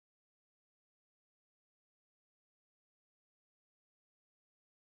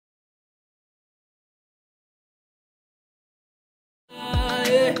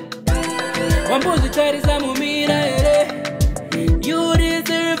You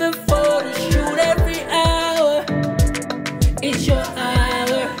deserve a photo shoot every hour. It's your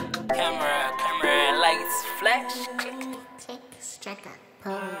hour. Camera, lights, flash. Tick, strike up,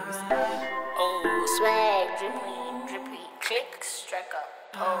 pose. Oh, swag, drippy, click, strike up,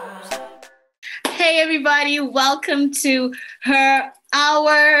 pose. Hey everybody, welcome to Her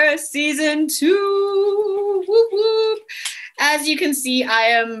Hour Season 2. Whoop, whoop. As you can see, I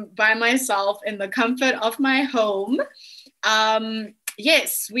am by myself in the comfort of my home.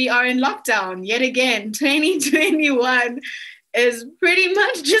 Yes, we are in lockdown yet again. 2021 is pretty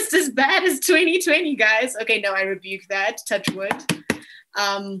much just as bad as 2020, guys. Okay, no, I rebuke that. Touch wood.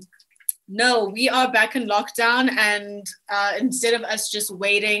 No, we are back in lockdown, and instead of us just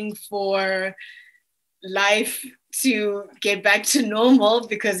waiting for life to get back to normal,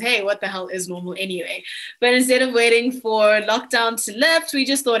 because hey, what the hell is normal anyway? But instead of waiting for lockdown to lift, we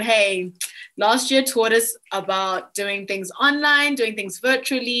just thought, hey, last year taught us about doing things online, doing things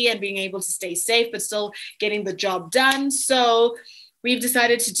virtually, and being able to stay safe, but still getting the job done. So we've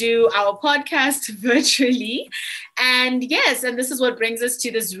decided to do our podcast virtually. And yes, and this is what brings us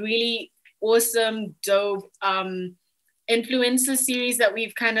to this really awesome, dope influencer series that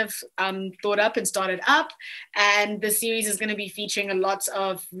we've kind of thought up and started up. And the series is going to be featuring a lot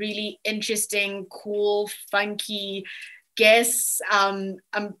of really interesting, cool, funky guests.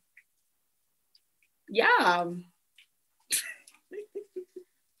 Yeah.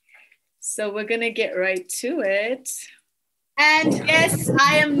 So we're going to get right to it. And yes,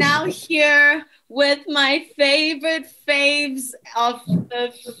 I am now here with my favorite faves of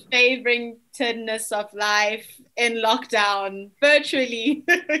the favoritedness of life in lockdown, virtually.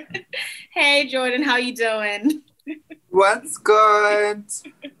 Hey, Jordan, how you doing? What's good?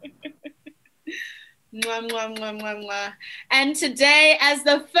 Mwah, mwah, mwah, mwah, mwah. And today, as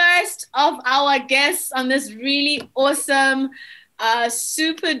the first of our guests on this really awesome,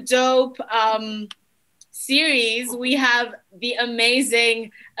 super dope series, we have the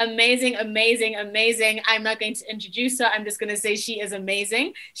amazing, I'm not going to introduce her, I'm just going to say she is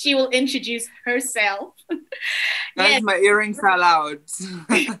amazing. She will introduce herself. Guys, yes. My earrings fell out.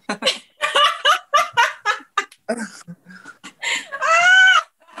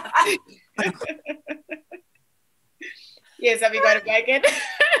 Yes, have you got it back in?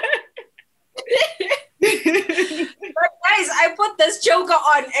 But guys, I put this choker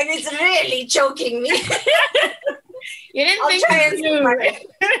on and it's really choking me. You didn't think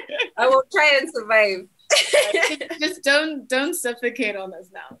I will try and survive. Just don't suffocate on us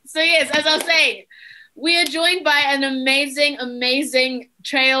now. So yes, as I was saying, we are joined by an amazing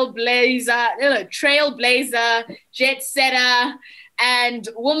trailblazer, jet setter, and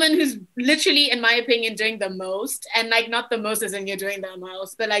woman who's literally, in my opinion, doing the most. And like, not the most as in you're doing the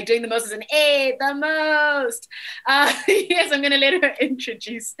most, but like doing the most as in, hey, the most. Yes, I'm going to let her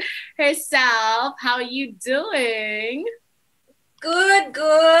introduce herself. How are you doing? Good.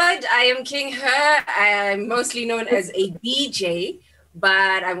 I am King Her. I am mostly known as a DJ,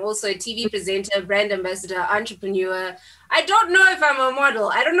 but I'm also a TV presenter, brand ambassador, entrepreneur. I don't know if I'm a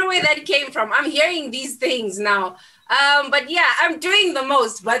model. I don't know where that came from. I'm hearing these things now. But yeah, I'm doing the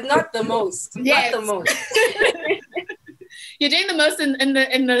most, but not the most. Yes. Not the most. You're doing the most in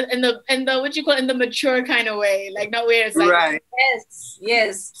the what you call, in the mature kind of way, like not where it's like right.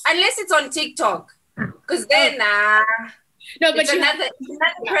 Yes. Unless it's on TikTok, because then no, but it's another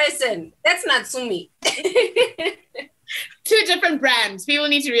person. That's not Sumi. Two different brands. People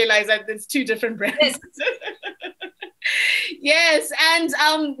need to realize that there's two different brands. Yes. Yes, and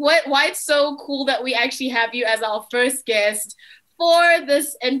why it's so cool that we actually have you as our first guest for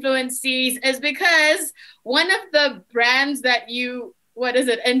this influence series is because one of the brands that you,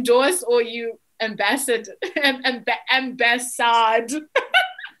 endorse or you ambassad.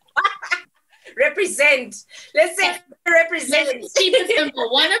 Represent. Let's say represent. Let's keep it simple.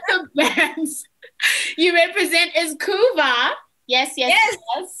 One of the brands you represent is Koovah. Yes.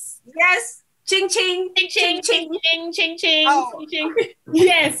 Ching ching. Ching ching ching ching ching. Oh. Ching.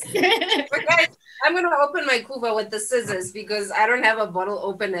 Yes. But guys, I'm gonna open my Koovah with the scissors because I don't have a bottle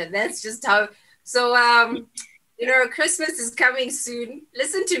opener. That's just how. So Christmas is coming soon.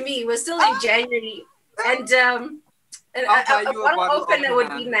 Listen to me. We're still in January, and a bottle opener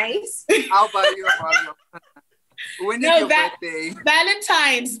would be nice. I'll buy you a bottle opener. When is your birthday?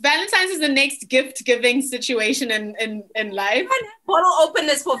 Valentine's is the next gift-giving situation in life. Bottle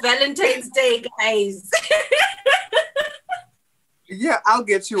openers for Valentine's Day, guys. Yeah, I'll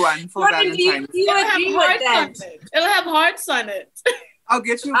get you one for Valentine's. It'll have hearts on it. I'll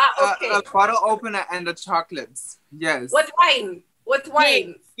get you a bottle opener and the chocolates. Yes. What wine? with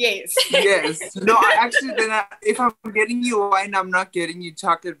wine. Yes. Yes. No, if I'm getting you wine, I'm not getting you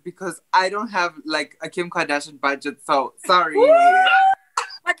chocolate because I don't have like a Kim Kardashian budget. So sorry.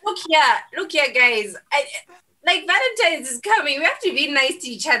 But look here, guys. Like Valentine's is coming. We have to be nice to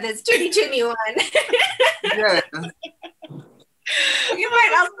each other. It's 2021. Yeah. You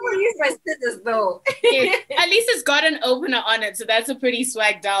might also use my scissors though. Yes. At least it's got an opener on it, so that's a pretty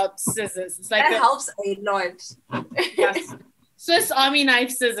swagged out scissors. It's like that helps a lot. Yes. Swiss Army knife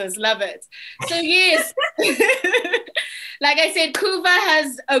scissors, love it. So yes, like I said, Koovah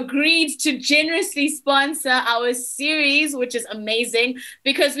has agreed to generously sponsor our series, which is amazing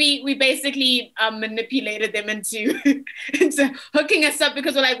because we basically manipulated them into hooking us up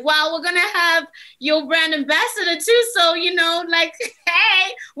because we're like, wow, we're gonna have your brand ambassador too. So like,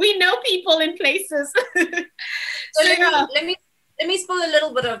 hey, we know people in places. So let me spill a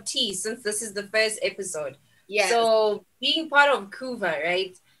little bit of tea since this is the first episode. Yeah. So being part of Koovah,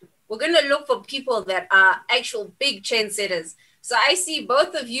 right? We're gonna look for people that are actual big trendsetters. So I see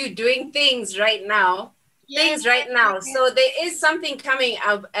both of you doing things right now. So there is something coming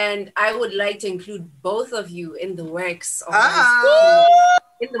up, and I would like to include both of you in the works.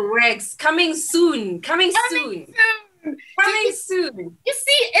 In the works, coming soon. Coming soon. You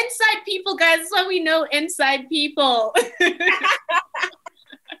see, inside people, guys. That's why we know inside people.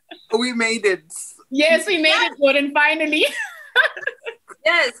 We made it. Yes, we made it, Jordan, finally.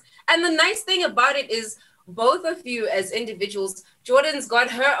 Yes. And the nice thing about it is both of you as individuals, Jordan's got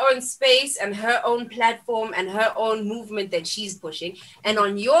her own space and her own platform and her own movement that she's pushing. And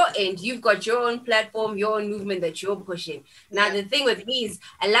on your end, you've got your own platform, your own movement that you're pushing. Now, the thing with me is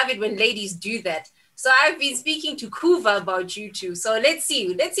I love it when ladies do that. So I've been speaking to Koovah about you two. So let's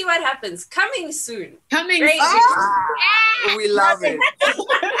see what happens. Coming soon. Coming soon. We love it.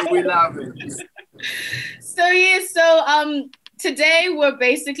 We love it. So today we're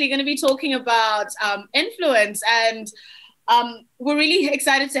basically going to be talking about influence, and we're really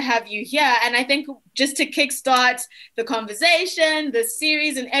excited to have you here. And I think just to kickstart the conversation, the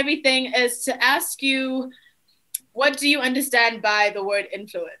series and everything is to ask you, what do you understand by the word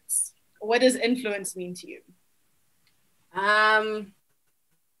influence? What does influence mean to you?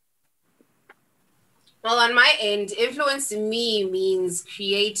 Well, on my end, influence to me means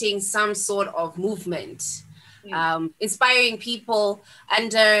creating some sort of movement, inspiring people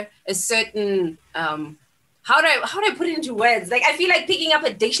under a certain, how do I put it into words? Like, I feel like picking up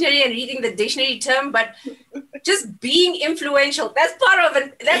a dictionary and reading the dictionary term, but just being influential. That's part of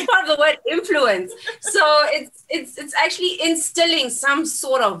the word influence. So it's actually instilling some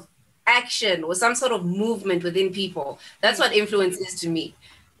sort of action or some sort of movement within people. That's what influence is to me.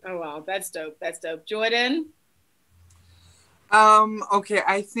 Oh wow, that's dope. Jordan? Okay,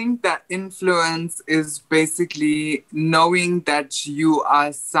 I think that influence is basically knowing that you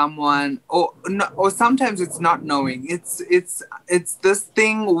are someone, or sometimes it's not knowing. It's this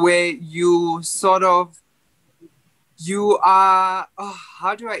thing where you sort of, you are,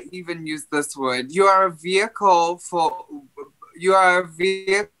 how do I even use this word? You are a vehicle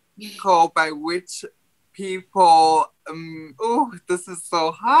by which people, this is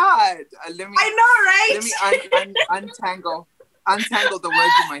so hard. I know, right? Let me untangle the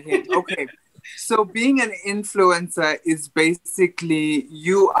words in my head. Okay. So being an influencer is basically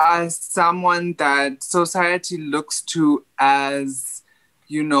you are someone that society looks to as,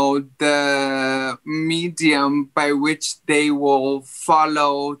 the medium by which they will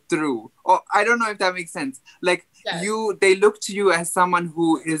follow through. Or I don't know if that makes sense. Like, yes. They look to you as someone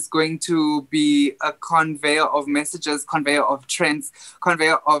who is going to be a conveyor of messages, conveyor of trends,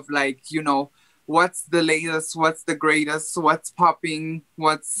 conveyor of what's the latest, what's the greatest, what's popping,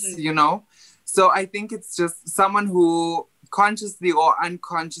 So I think it's just someone who consciously or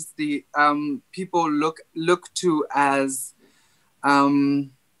unconsciously people look to as the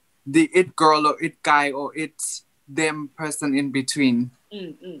it girl or it guy or it them person in between.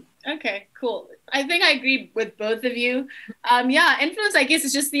 Mm-hmm. Okay, cool. I think I agree with both of you. Influence, I guess,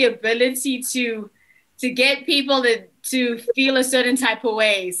 is just the ability to get people to feel a certain type of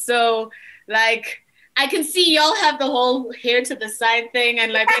way. So, like, I can see y'all have the whole hair to the side thing.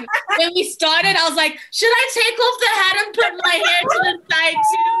 And like when we started, I was like, should I take off the hat and put my hair to the side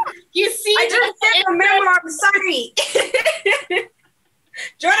too? You see, I just remember, I'm sorry.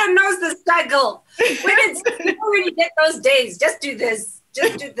 Jordan knows the struggle. When you get those days, just do this.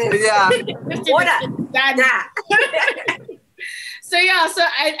 Just do this. Yeah.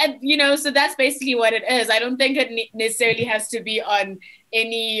 So that's basically what it is. I don't think it necessarily has to be on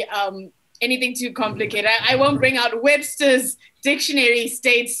any anything too complicated. I won't bring out Webster's dictionary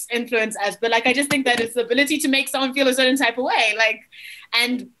states influence as, but like I just think that it's the ability to make someone feel a certain type of way, like,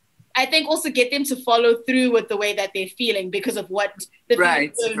 and I think also get them to follow through with the way that they're feeling because of what the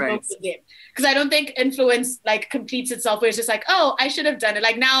right. them. Because I don't think influence like completes itself where it's just like, oh, I should have done it.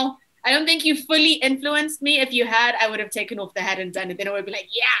 Like now, I don't think you fully influenced me. If you had, I would have taken off the hat and done it. Then I would be like,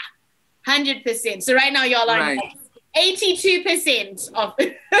 yeah, 100%. So right now, y'all are Right. like 82% of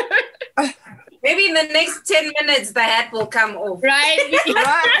Maybe in the next 10 minutes, the hat will come off. right?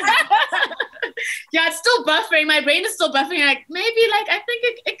 Right. Yeah, it's still buffering. My brain is still buffering. Like maybe, like I think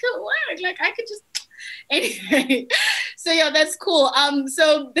it could work. Like I could just anyway. So yeah, that's cool.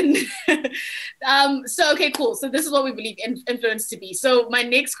 So okay, cool. So this is what we believe influence to be. So my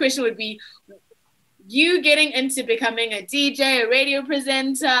next question would be, you getting into becoming a DJ, a radio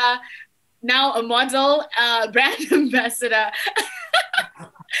presenter, now a model, brand ambassador.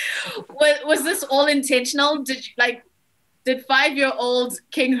 Was this all intentional? Did 5-year-old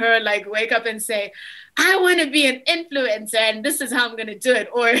King Her like wake up and say, I want to be an influencer and this is how I'm going to do it?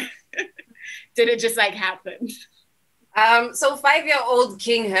 Or did it just like happen? So 5-year-old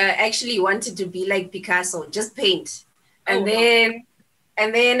King Her actually wanted to be like Picasso, just paint. And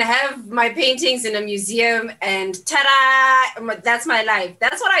then have my paintings in a museum and ta-da, that's my life.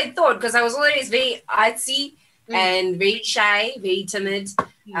 That's what I thought, because I was always very artsy and very shy, very timid.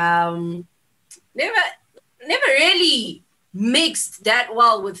 Never really mixed that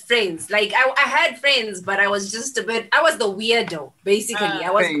well with friends. Like I had friends, but I was just I was the weirdo, basically. I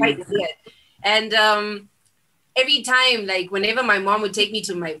was quite weird. And every time, like whenever my mom would take me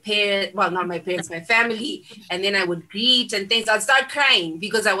to my parents, well, not my parents, my family, and then I would greet and things, I'd start crying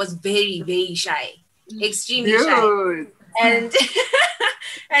because I was very, very shy, extremely shy. And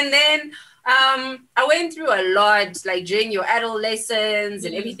and then I went through a lot, like during your adolescence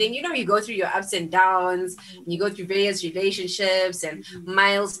and everything. You know, you go through your ups and downs, and you go through various relationships and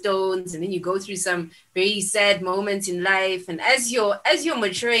milestones, and then you go through some very sad moments in life. And as you're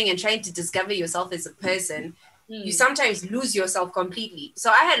maturing and trying to discover yourself as a person, you sometimes lose yourself completely. So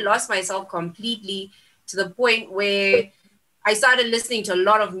I had lost myself completely to the point where I started listening to a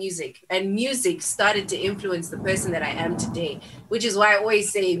lot of music, and music started to influence the person that I am today, which is why I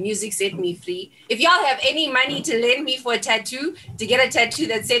always say music set me free. If y'all have any money to lend me for a tattoo, to get a tattoo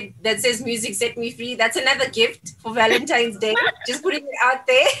that says music set me free, that's another gift for Valentine's Day. Just putting it out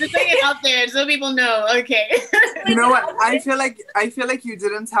there. Just putting it out there so people know. Okay. You know what? I feel like you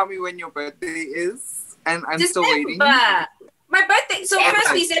didn't tell me when your birthday is, and I'm still waiting. My birthday. So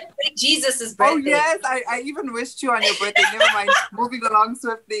first we celebrate Jesus' birthday. Oh yes, I even wished you on your birthday. Never mind. Moving along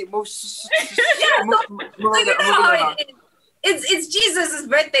swiftly. It's Jesus'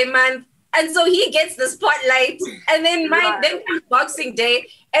 birthday month, and so he gets the spotlight. And then then comes Boxing Day,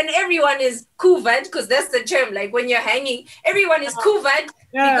 and everyone is Koovah, because that's the term. Like when you're hanging, everyone is Koovah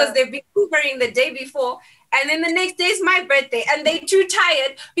because they've been Koovering the day before. And then the next day is my birthday, and they're too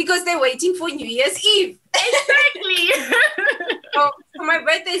tired because they're waiting for New Year's Eve. Exactly. So my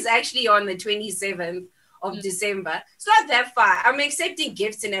birthday is actually on the 27th of December. It's not that far. I'm accepting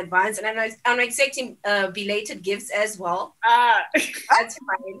gifts in advance, and I'm accepting belated gifts as well. That's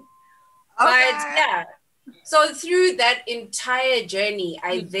fine. But yeah, so through that entire journey,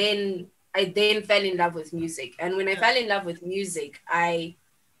 I then fell in love with music. And when I fell in love with music, I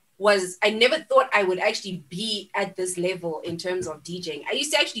never thought I would actually be at this level in terms of DJing. I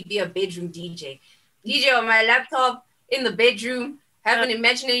used to actually be a bedroom DJ on my laptop in the bedroom, have an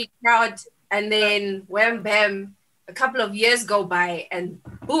imaginary crowd, and then wham bam, a couple of years go by and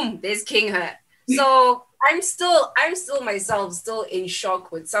boom, there's King Her. So I'm still myself still in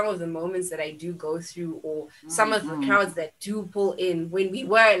shock with some of the moments that I do go through, or some of the crowds that do pull in when we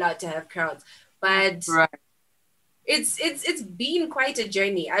were allowed to have crowds. But it's been quite a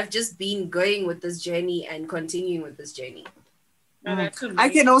journey. I've just been going with this journey and continuing with this journey. I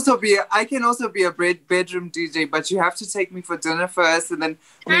can also be a bedroom DJ, but you have to take me for dinner first, and then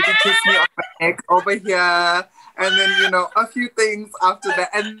maybe kiss me on my neck over here, and then a few things after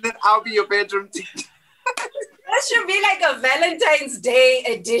that, and then I'll be your bedroom DJ. That should be like a Valentine's Day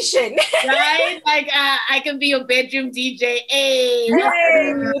edition. Right? Like, I can be your bedroom DJ. Hey. And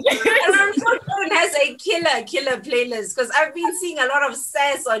I'm sure Jordan has a killer playlist, because I've been seeing a lot of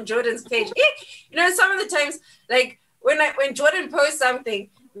sass on Jordan's page. Some of the times, like when Jordan posts something,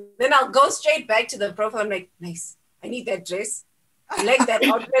 then I'll go straight back to the profile. I'm like, nice. I need that dress. I like that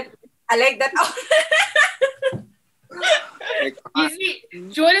outfit. I like that outfit. You see,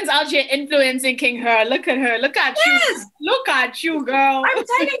 Jordan's out here influencing King Her. Look at her. Look at you. Look at you, girl. I'm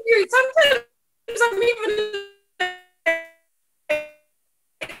telling you, sometimes I'm even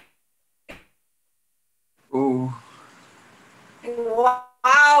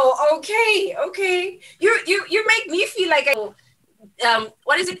Okay. You make me feel like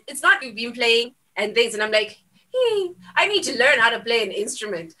what is it? It's not you've been playing and things, and I'm like, hey, I need to learn how to play an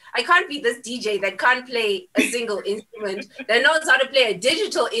instrument. I can't be this DJ that can't play a single instrument, that knows how to play a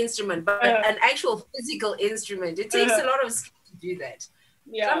digital instrument, but an actual physical instrument. It takes a lot of skill to do that.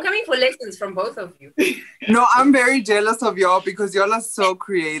 Yeah. So I'm coming for lessons from both of you. No, I'm very jealous of y'all because y'all are so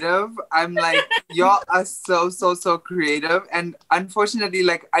creative. I'm like, y'all are so creative. And unfortunately,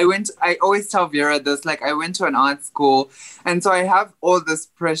 like I always tell Vera this, like I went to an art school. And so I have all this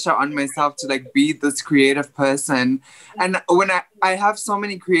pressure on myself to like be this creative person. And when I have so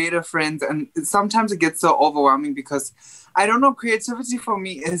many creative friends, and sometimes it gets so overwhelming because I don't know, creativity for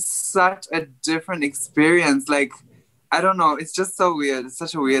me is such a different experience. Like, I don't know. It's just so weird. It's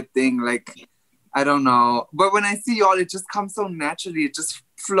such a weird thing. Like, I don't know. But when I see y'all, it just comes so naturally. It just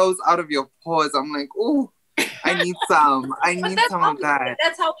flows out of your pores. I'm like, oh, I need some. I need some of that.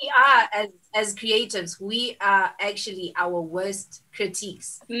 That's how we are as creatives. We are actually our worst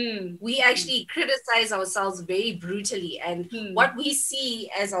critiques. We actually criticize ourselves very brutally. And what we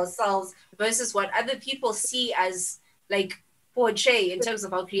see as ourselves versus what other people see as like portray in terms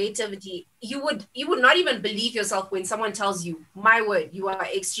of our creativity, you would not even believe yourself when someone tells you, my word, you are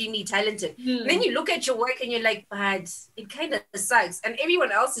extremely talented. And then you look at your work and you're like, but it kind of sucks. And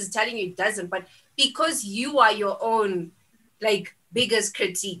everyone else is telling you it doesn't. But because you are your own like biggest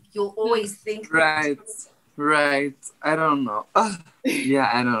critique, you'll always think right. I don't know. Yeah,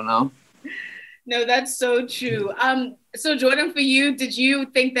 I don't know. No, that's so true. So Jordan, for you, did you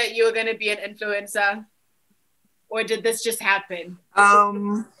think that you were going to be an influencer? Or did this just happen?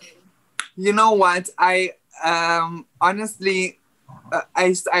 You know what? I honestly,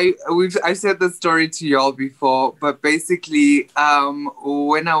 I said the story to y'all before, but basically,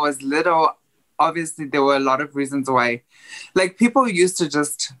 when I was little, obviously there were a lot of reasons why, like people used to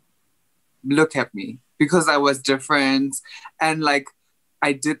just look at me because I was different, and like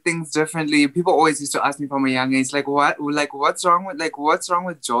I did things differently. People always used to ask me from a young age, like, what's wrong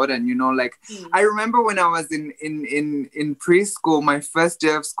with Jordan? You know, like, I remember when I was in preschool, my first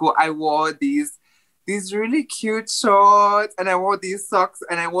day of school, I wore these really cute shorts, and I wore these socks,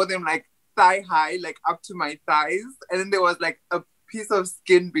 and I wore them like thigh high, like up to my thighs. And then there was like a piece of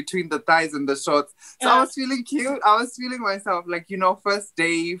skin between the thighs and the shorts. So I was feeling cute. I was feeling myself, like, you know,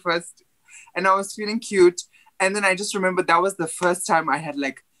 and I was feeling cute. And then I just remember that was the first time I had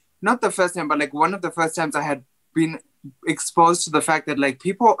like, not the first time, but like one of the first times I had been exposed to the fact that like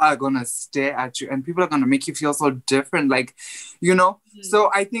people are going to stare at you and people are going to make you feel so different. Like, you know,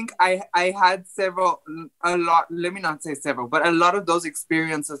 so I think I had a lot of those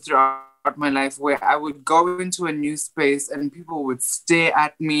experiences throughout my life where I would go into a new space and people would stare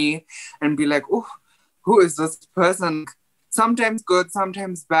at me and be like, oh, who is this person? Sometimes good,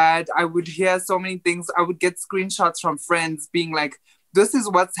 sometimes bad. I would hear so many things. I would get screenshots from friends being like, this is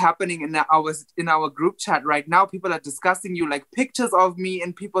what's happening in our group chat right now. People are discussing you, like pictures of me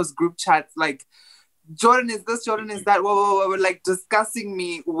in people's group chats, like Jordan is this, Jordan is that, whoa, like discussing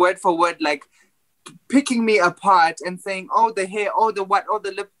me word for word, like picking me apart and saying, oh, the hair, oh, the what, oh,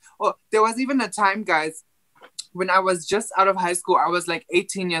 the lip. Oh, there was even a time, guys, when I was just out of high school. I was like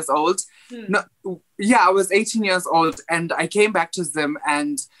 18 years old. I was 18 years old, and I came back to Zim,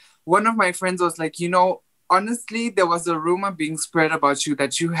 and one of my friends was like, you know, honestly, there was a rumor being spread about you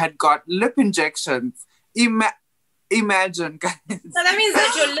that you had got lip injections. Imagine, guys. So that means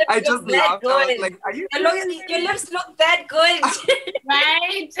that your lips I just look that laughed. good. I was like, are you your lips look that good.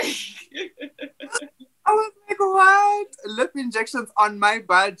 Right? I was like, what? Lip injections on my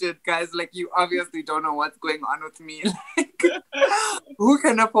budget, guys. Like, you obviously don't know what's going on with me. Like, who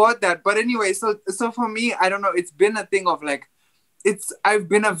can afford that? But anyway, so for me, I don't know. It's been a thing of like, I've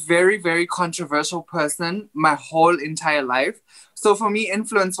been a very, very controversial person my whole entire life. So for me,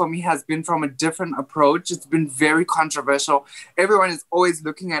 influence for me has been from a different approach. It's been very controversial. Everyone is always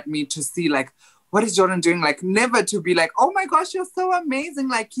looking at me to see like, what is Jordan doing? Like, never to be like, oh my gosh, you're so amazing.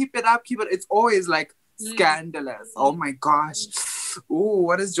 Like, keep it up, keep it. It's always like scandalous. Oh my gosh. Oh,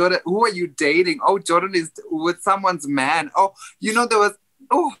 what is Jordan? Who are you dating? Oh, Jordan is with someone's man. Oh, you know, there was,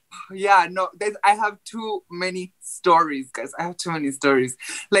 oh, yeah, no, I have too many stories, guys. I have too many stories.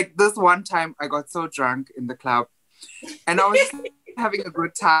 Like this one time I got so drunk in the club and I was having a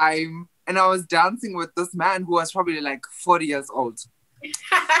good time and I was dancing with this man who was probably like 40 years old.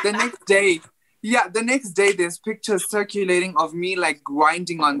 The next day there's pictures circulating of me like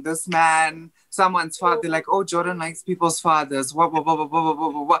grinding on this man, someone's father, like, oh, Jordan likes people's fathers,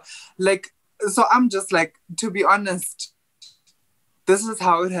 what. Like, so I'm just like, to be honest, this is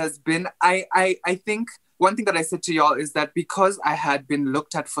how it has been. I think one thing that I said to y'all is that because I had been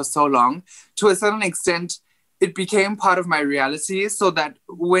looked at for so long, to a certain extent, it became part of my reality, so that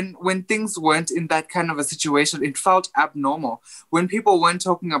when things weren't in that kind of a situation, it felt abnormal. When people weren't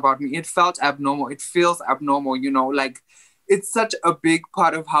talking about me, it felt abnormal. It feels abnormal, you know, like it's such a big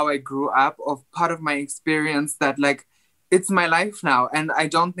part of how I grew up, of part of my experience, that like it's my life now. And I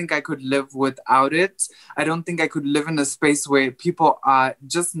don't think I could live without it. I don't think I could live in a space where people are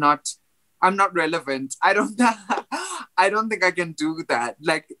just not, I'm not relevant. I don't think I can do that.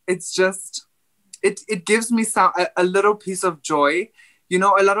 Like, it's just, it gives me a little piece of joy. You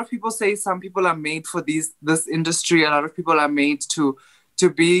know, a lot of people say some people are made for this industry. A lot of people are made to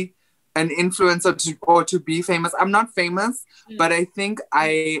be an influencer or to be famous. I'm not famous, but I think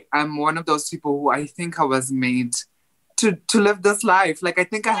I am one of those people who I think I was made to live this life. Like, I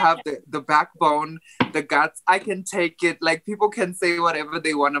think I have the backbone, the guts. I can take it. Like, people can say whatever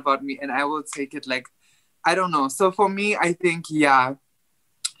they want about me and I will take it. Like, I don't know. So for me, I think, yeah,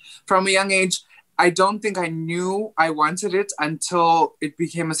 from a young age, I don't think I knew I wanted it until it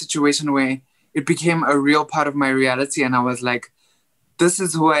became a situation where it became a real part of my reality. And I was like, this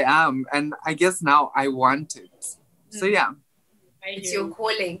is who I am. And I guess now I want it. So yeah. It's your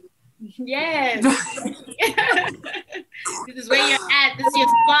calling. Yes. This is where you're at. This is your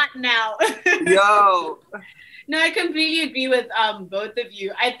spot now. Yo. No, I completely agree with both of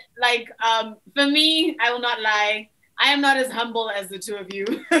you. For me, I will not lie, I am not as humble as the two of you.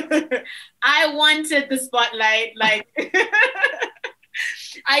 I wanted the spotlight. Like,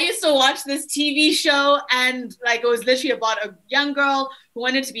 I used to watch this TV show, and like it was literally about a young girl who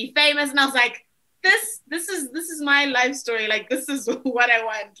wanted to be famous, and I was like, this is my life story. Like, this is what I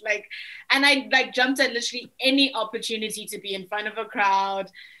want. Like, and I like jumped at literally any opportunity to be in front of a crowd.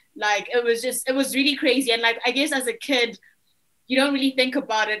 Like, it was really crazy. And like, I guess as a kid, you don't really think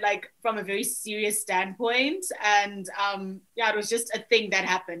about it like from a very serious standpoint. And yeah, it was just a thing that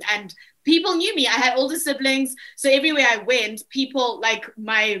happened. And people knew me. I had older siblings. So everywhere I went, people, like,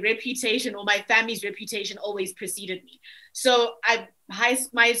 my reputation or my family's reputation always preceded me. So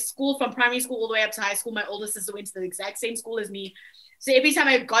my school, from primary school all the way up to high school, my older sister went to the exact same school as me. So every time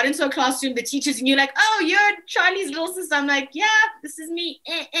I got into a classroom, the teachers knew, like, oh, you're Charlie's little sister. I'm like, yeah, this is me.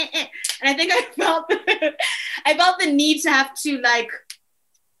 And I think I felt the need to have to, like,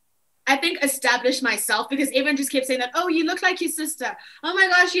 I think establish myself, because everyone just kept saying that, oh, you look like your sister. Oh my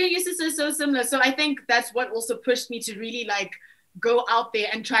gosh, you and your sister are so similar. So I think that's what also pushed me to really like go out there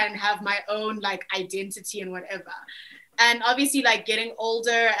and try and have my own like identity and whatever. And obviously, like, getting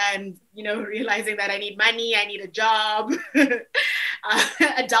older and, you know, realizing that I need money, I need a job,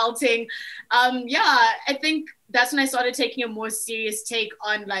 adulting. Yeah, I think that's when I started taking a more serious take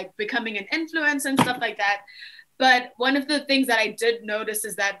on like becoming an influencer and stuff like that. But one of the things that I did notice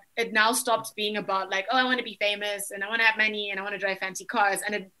is that it now stopped being about like, oh, I want to be famous and I want to have money and I want to drive fancy cars.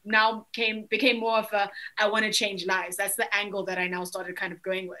 And it now became more of a, I want to change lives. That's the angle that I now started kind of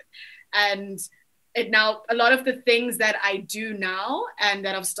going with. And it now, a lot of the things that I do now and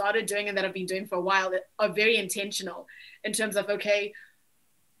that I've started doing and that I've been doing for a while are very intentional in terms of, okay,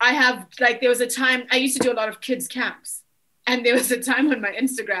 I have, like, there was a time, I used to do a lot of kids camps, and there was a time on my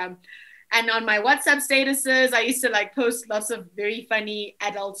Instagram and on my WhatsApp statuses, I used to like post lots of very funny,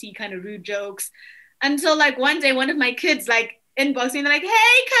 adulty kind of rude jokes, until like one day, one of my kids like inboxed me and they're like, hey,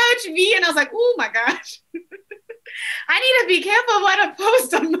 Coach V. And I was like, oh my gosh. I need to be careful what I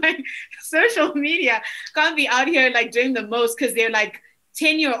post on my social media. Can't be out here like doing the most, because they're like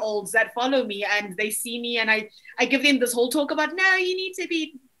 10-year-olds that follow me and they see me and I give them this whole talk about, no, you need to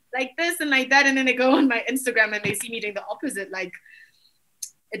be like this and like that. And then they go on my Instagram and they see me doing the opposite. Like,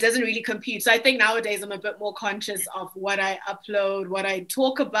 it doesn't really compute. So I think nowadays I'm a bit more conscious of what I upload, what I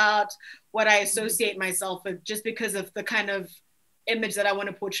talk about, what I associate myself with, just because of the kind of image that I want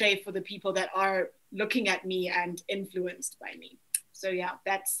to portray for the people that are looking at me and influenced by me. So yeah,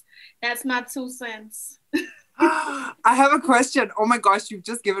 that's my 2 cents. I have a question. Oh my gosh, you've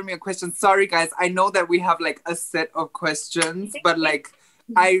just given me a question. Sorry guys, I know that we have like a set of questions, but like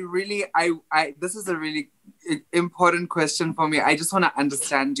I this is a really important question for me. I just want to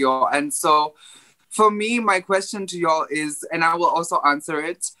understand y'all. And so for me, my question to y'all is, and I will also answer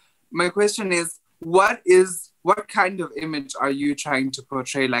it, my question is, what kind of image are you trying to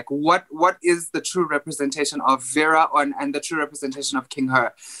portray? Like, what is the true representation of Vera and the true representation of King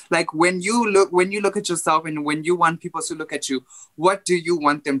Her? Like, when you look at yourself and when you want people to look at you, what do you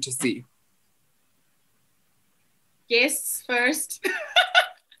want them to see? Yes, first.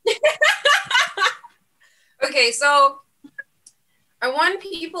 Okay, so I want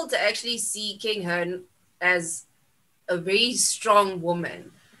people to actually see King Her as a very strong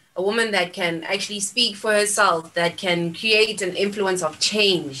woman. a woman that can actually speak for herself, that can create an influence of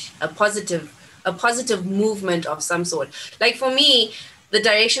change, a positive movement of some sort. Like for me, the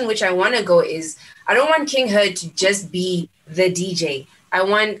direction which I want to go is, I don't want King Her to just be the DJ. I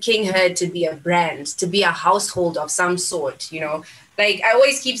want King Her to be a brand, to be a household of some sort, you know. Like I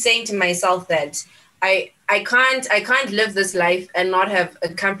always keep saying to myself that I can't live this life and not have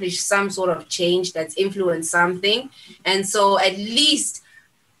accomplished some sort of change that's influenced something. And so at least,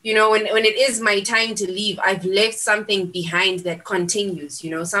 you know, when it is my time to leave, I've left something behind that continues,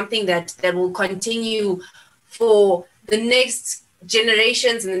 you know, something that will continue for the next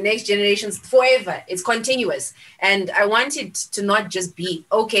generations and the next generations forever. It's continuous. And I want it to not just be,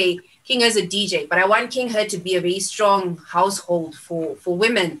 okay, King Her's a DJ, but I want King Her to be a very strong household for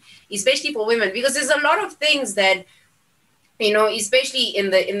women, especially for women, because there's a lot of things that, you know, especially in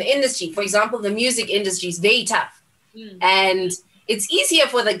the industry. For example, the music industry is very tough, and it's easier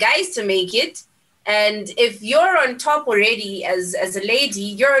for the guys to make it. And if you're on top already as a lady,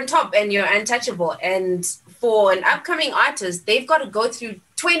 you're on top and you're untouchable. And for an upcoming artist, they've got to go through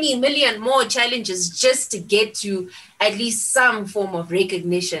 20 million more challenges just to get to at least some form of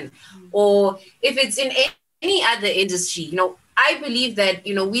recognition. Or if it's in any other industry, you know, I believe that,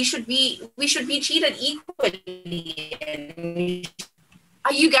 you know, we should be treated equally.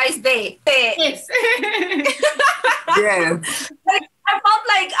 Are you guys there? Yes. Yes. Like, I felt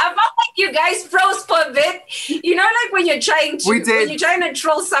like you guys froze for a bit. You know, like when you're trying to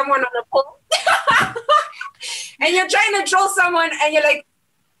troll someone on a poll, and you're trying to troll someone, and you're like,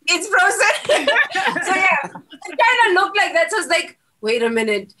 it's frozen. So yeah, it kind of looked like that. So I was like, wait a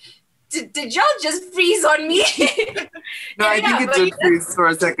minute, did y'all just freeze on me? No, I think it did freeze for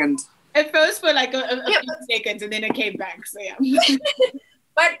a second. It froze for like a few seconds, and then it came back. So yeah.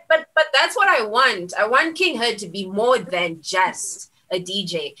 But that's what I want. I want King Her to be more than just a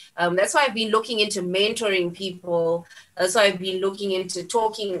DJ. That's why I've been looking into mentoring people. That's why I've been looking into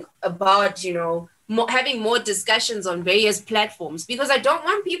talking about, you know, having more discussions on various platforms, because I don't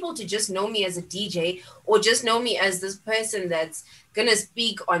want people to just know me as a DJ or just know me as this person that's going to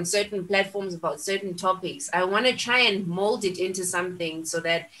speak on certain platforms about certain topics. I want to try and mold it into something so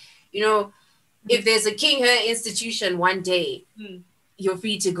that, you know, if there's a King Her institution one day, you're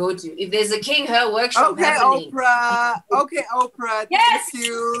free to go to. If there's a King Her workshop happening. Okay, Oprah. Yes. Thank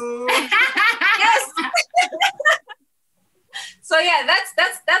you. Yes. So yeah,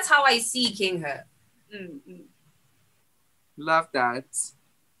 that's how I see King Her. Love that.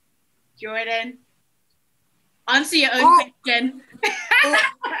 Jordan, answer your own question.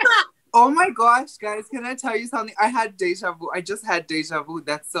 Oh my gosh, guys, can I tell you something? I had deja vu. I just had deja vu.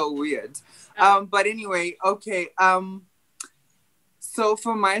 That's so weird. But anyway, okay. So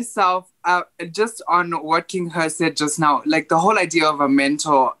for myself, just on what King Her said just now, like the whole idea of a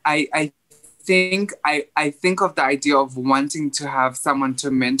mentor, I think of the idea of wanting to have someone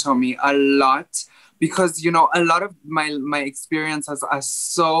to mentor me a lot, because, you know, a lot of my experiences are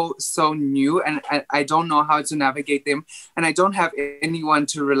so new, and I don't know how to navigate them, and I don't have anyone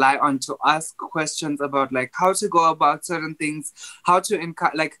to rely on to ask questions about like how to go about certain things, how to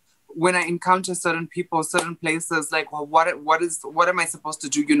like when I encounter certain people, certain places, like, well, what am I supposed to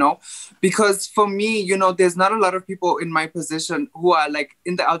do, you know? Because for me, you know, there's not a lot of people in my position who are like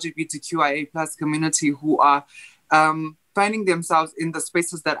in the LGBTQIA plus community who are finding themselves in the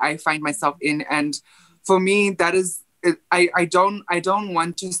spaces that I find myself in. And for me, that is, I don't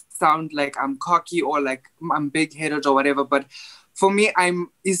want to sound like I'm cocky or like I'm big-headed or whatever, but for me,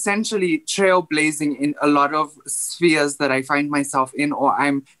 I'm essentially trailblazing in a lot of spheres that I find myself in, or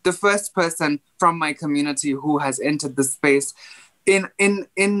I'm the first person from my community who has entered the space in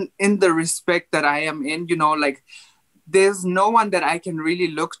the respect that I am in, you know, like there's no one that I can really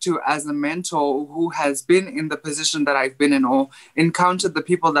look to as a mentor who has been in the position that I've been in, or encountered the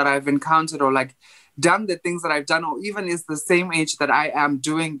people that I've encountered, or like done the things that I've done, or even is the same age that I am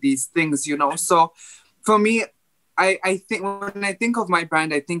doing these things, you know? So for me, I think when I think of my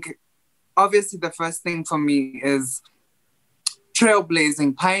brand, I think obviously the first thing for me is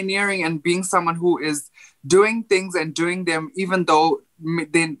trailblazing, pioneering, and being someone who is doing things and doing them, even though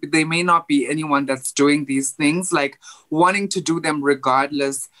they may not be anyone that's doing these things, like wanting to do them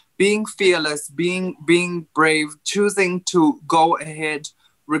regardless, being fearless, being brave, choosing to go ahead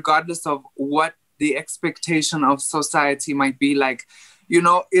regardless of what the expectation of society might be. Like, you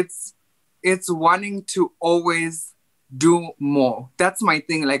know, it's wanting to always do more. That's my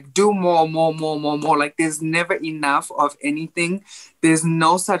thing. Like, do more. Like, there's never enough of anything. There's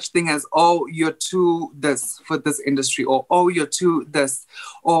no such thing as, oh, you're too this for this industry, or oh, you're too this,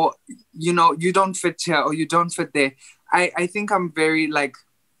 or, you know, you don't fit here, or you don't fit there. I think I'm very like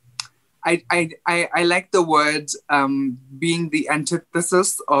I like the word being the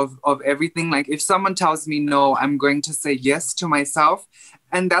antithesis of everything. Like if someone tells me no, I'm going to say yes to myself.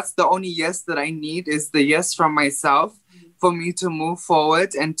 And that's the only yes that I need, is the yes from myself for me to move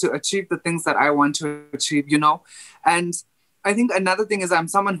forward and to achieve the things that I want to achieve, you know? And I think another thing is I'm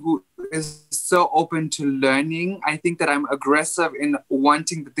someone who is so open to learning. I think that I'm aggressive in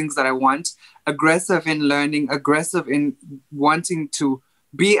wanting the things that I want, aggressive in learning, aggressive in wanting to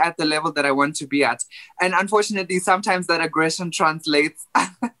be at the level that I want to be at. And unfortunately, sometimes that aggression translates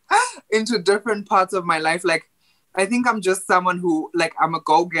into different parts of my life. Like, I think I'm just someone who, like, I'm a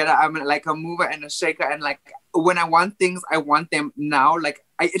go-getter. I'm like a mover and a shaker. And like, when I want things, I want them now. Like,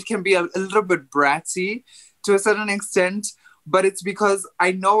 it can be a little bit bratty to a certain extent, but it's because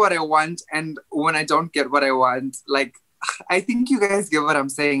I know what I want. And when I don't get what I want, like, I think you guys get what I'm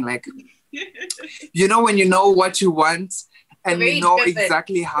saying. Like, you know, when you know what you want and you know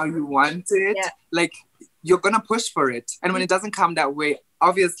exactly how you want it, like, you're going to push for it. And when it doesn't come that way,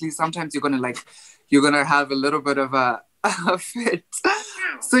 obviously, sometimes you're going to have a little bit of a fit.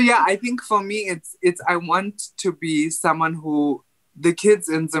 So yeah, I think for me, it's I want to be someone who the kids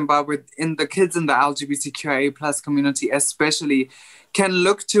in Zimbabwe, the kids in the LGBTQIA plus community especially, can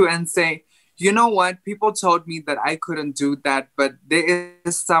look to and say, you know what, people told me that I couldn't do that, but there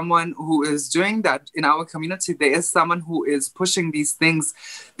is someone who is doing that in our community. There is someone who is pushing these things.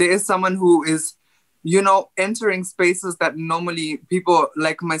 There is someone who is, you know, entering spaces that normally people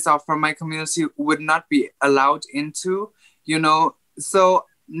like myself from my community would not be allowed into, you know. So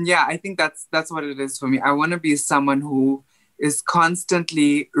yeah, I think that's what it is for me. I want to be someone who is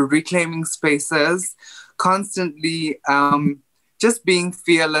constantly reclaiming spaces, constantly just being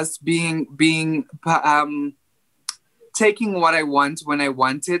fearless, being taking what I want when I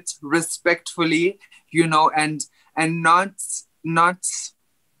want it, respectfully, you know, and not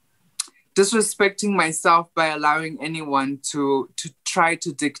disrespecting myself by allowing anyone to try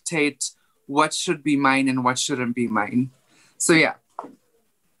to dictate what should be mine and what shouldn't be mine. So yeah.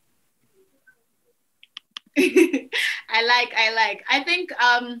 I like. I think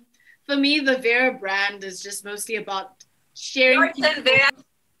for me, the Vera brand is just mostly about sharing.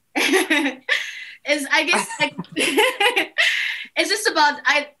 Is I guess like, it's just about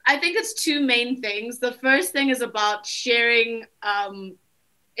I think it's two main things. The first thing is about sharing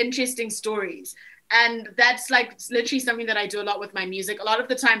interesting stories. And that's like literally something that I do a lot with my music. A lot of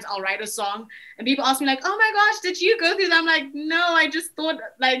the times I'll write a song and people ask me like, oh my gosh, did you go through that? I'm like, no, I just thought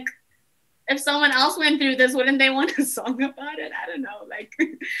like, if someone else went through this, wouldn't they want a song about it? I don't know. Like,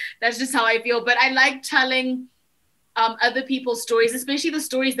 that's just how I feel. But I like telling other people's stories, especially the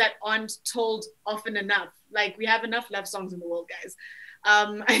stories that aren't told often enough. Like, we have enough love songs in the world, guys.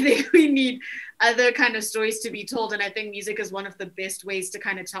 I think we need other kind of stories to be told. And I think music is one of the best ways to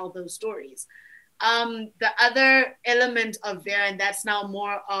kind of tell those stories. The other element of Vera, and that's now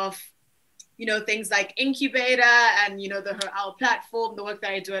more of, you know, things like Incubator and, you know, our platform, the work that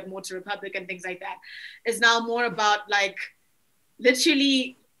I do at More to Republic and things like that, is now more about like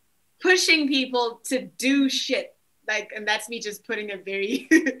literally pushing people to do shit. Like, and that's me just putting it very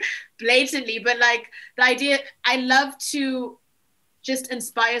blatantly, but like the idea, I love to just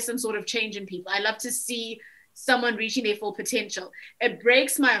inspire some sort of change in people. I love to see someone reaching their full potential. It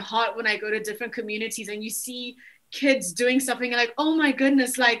breaks my heart when I go to different communities and you see kids doing something like, oh my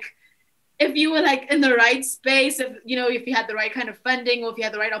goodness, like, if you were like in the right space, if, you know, if you had the right kind of funding or if you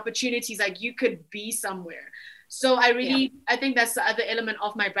had the right opportunities, like you could be somewhere. So I think that's the other element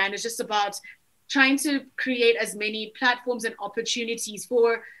of my brand. It's just about trying to create as many platforms and opportunities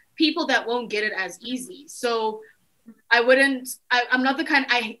for people that won't get it as easy. So I'm not the kind,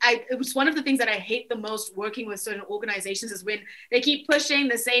 it was one of the things that I hate the most working with certain organizations is when they keep pushing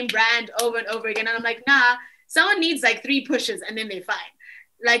the same brand over and over again. And I'm like, nah, someone needs like 3 pushes and then they're fine.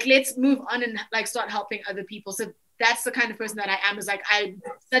 Like, let's move on and like start helping other people. So that's the kind of person that I am, is like, I'm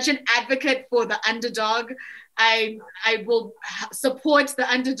such an advocate for the underdog. I will support the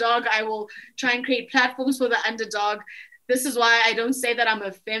underdog. I will try and create platforms for the underdog. This is why I don't say that I'm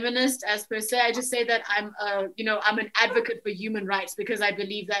a feminist as per se. I just say that I'm an advocate for human rights, because I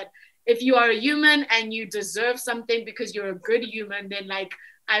believe that if you are a human and you deserve something because you're a good human, then like,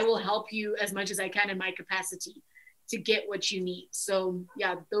 I will help you as much as I can in my capacity to get what you need. So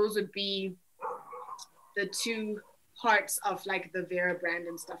yeah, those would be the 2 parts of like the Vera brand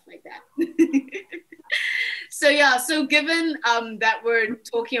and stuff like that. So yeah, so given that we're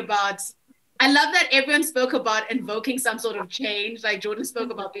talking about, I love that everyone spoke about invoking some sort of change. Like Jordan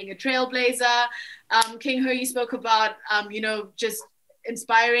spoke about being a trailblazer. King Her, you spoke about, just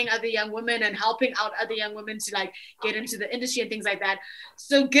inspiring other young women and helping out other young women to like get into the industry and things like that.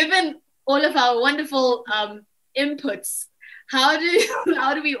 So given all of our wonderful inputs. How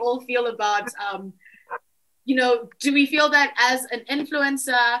do we all feel about do we feel that as an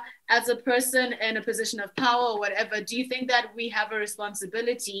influencer, as a person in a position of power or whatever, do you think that we have a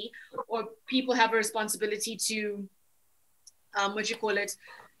responsibility, or people have a responsibility to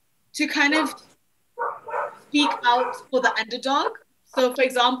to kind of speak out for the underdog? So for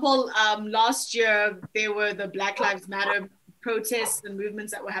example, last year there were the Black Lives Matter protests and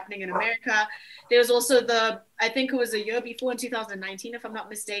movements that were happening in America. There was also I think it was a year before, in 2019, if I'm not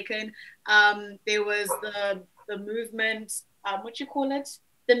mistaken, there was the movement,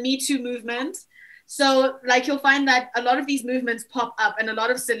 the Me Too movement. So like you'll find that a lot of these movements pop up and a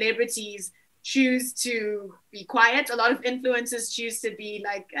lot of celebrities choose to be quiet. A lot of influencers choose to be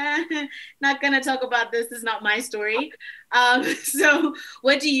like, not gonna talk about this is not my story. So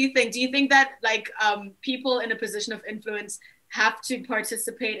what do you think? Do you think that like people in a position of influence have to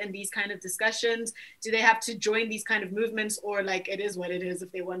participate in these kind of discussions? Do they have to join these kind of movements, or like it is what it is?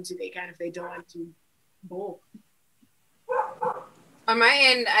 If they want to, they can. If they don't want to, both. On my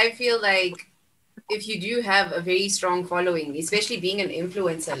end, I feel like if you do have a very strong following, especially being an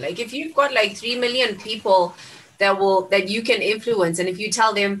influencer, like if you've got like 3 million people that you can influence, and if you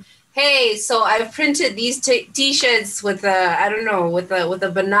tell them, hey, so I've printed these t-shirts with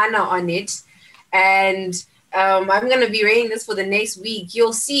a banana on it, and I'm going to be wearing this for the next week,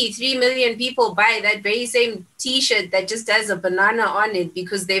 you'll see 3 million people buy that very same t-shirt that just has a banana on it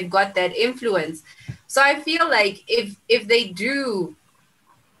because they've got that influence. So I feel like if they do,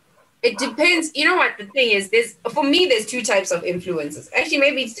 it depends. You know what the thing is? For me, there's 2 types of influencers. Actually,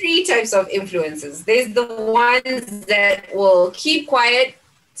 maybe 3 types of influencers. There's the ones that will keep quiet,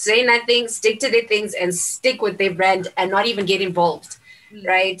 say nothing, stick to their things, and stick with their brand and not even get involved,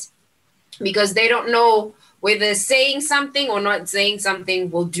 right? Because they don't know whether saying something or not saying something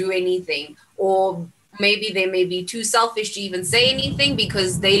will do anything, or maybe they may be too selfish to even say anything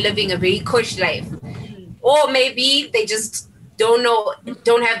because they're living a very cush life, or maybe they just don't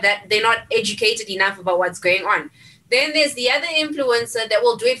have that, they're not educated enough about what's going on. Then there's the other influencer that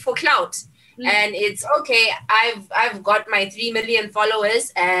will do it for clout. And it's okay, I've got my 3 million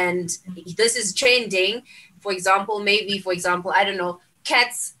followers and this is trending. For example, I don't know,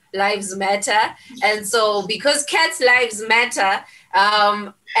 cats lives matter. And so because cats lives matter,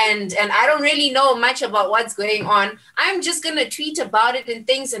 and I don't really know much about what's going on, I'm just going to tweet about it and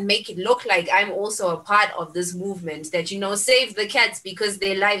things and make it look like I'm also a part of this movement that, save the cats because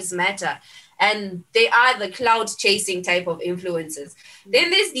their lives matter. And they are the cloud chasing type of influencers. Then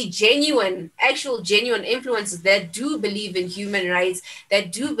there's the genuine influencers that do believe in human rights,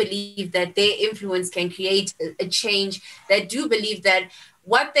 that do believe that their influence can create a change, that do believe that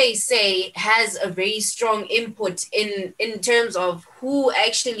what they say has a very strong input in terms of who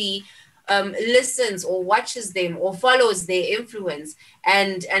actually listens or watches them or follows their influence,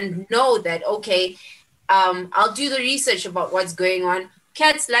 and know that, okay, I'll do the research about what's going on.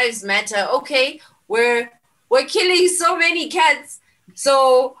 Cats' lives matter. Okay, we're killing so many cats.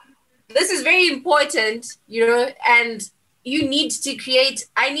 So this is very important, and you need to create,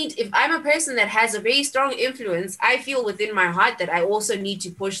 if I'm a person that has a very strong influence, I feel within my heart that I also need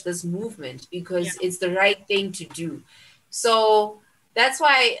to push this movement because it's the right thing to do. So that's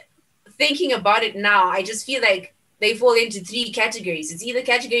why, thinking about it now, I just feel like they fall into 3 categories. It's either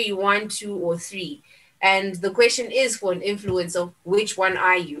category 1, 2, or 3. And the question is, for an influencer, which one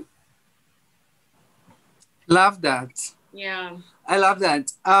are you? Love that. Yeah. I love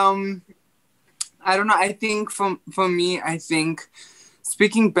that. I don't know. I think for me, I think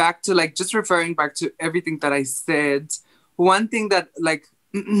speaking back to just referring back to everything that I said, one thing that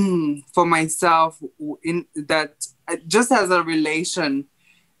for myself that just as a relation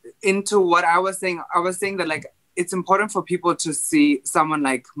into what I was saying that it's important for people to see someone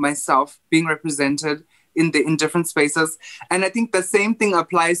like myself being represented in different spaces. And I think the same thing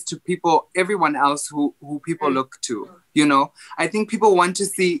applies to everyone else who people look to, I think people want to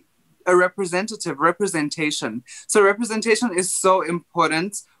see a representation. So representation is so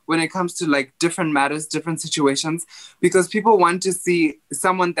important when it comes to different matters, different situations, because people want to see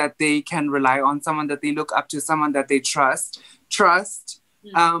someone that they can rely on, someone that they look up to, someone that they trust,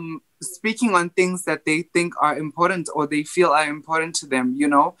 speaking on things that they think are important or they feel are important to them,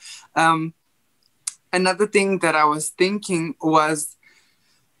 Another thing that I was thinking was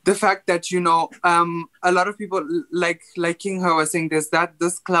the fact that, a lot of people, like King Her was saying, there's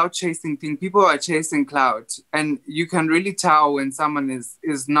this cloud chasing thing. People are chasing cloud, and you can really tell when someone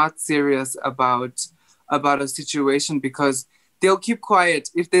is not serious about a situation because they'll keep quiet.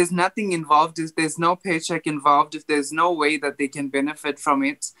 If there's nothing involved, if there's no paycheck involved, if there's no way that they can benefit from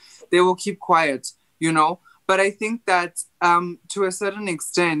it, they will keep quiet, you know? But I think that to a certain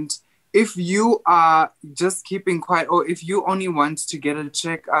extent, if you are just keeping quiet, or if you only want to get a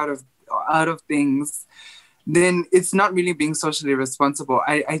check out of things, then it's not really being socially responsible.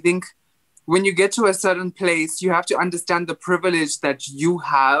 I think when you get to a certain place, you have to understand the privilege that you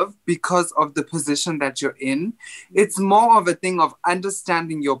have because of the position that you're in. It's more of a thing of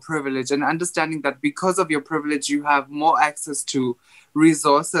understanding your privilege and understanding that because of your privilege, you have more access to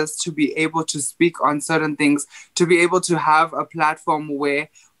resources to be able to speak on certain things, to be able to have a platform where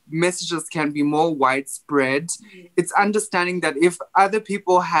messages can be more widespread. It's understanding that if other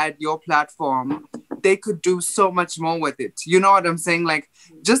people had your platform, they could do so much more with it. You know what I'm saying? Like,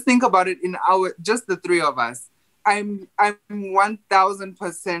 just think about it just the three of us. I'm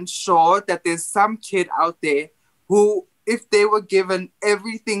 1000% sure that there's some kid out there who, if they were given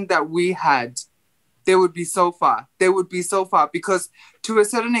everything that we had, they would be so far. They would be so far, because to a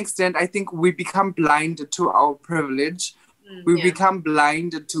certain extent, I think we become blind to our privilege. We become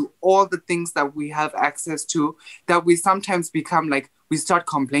blinded to all the things that we have access to, that we sometimes become like, we start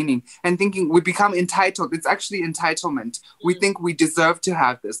complaining and thinking, we become entitled. It's actually entitlement. We think we deserve to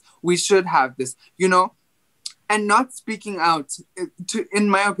have this. We should have this, you know? And not speaking out, in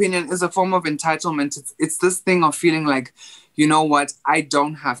my opinion, is a form of entitlement. It's this thing of feeling like, you know what, I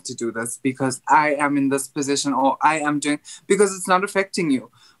don't have to do this because I am in this position, or I am doing, because it's not affecting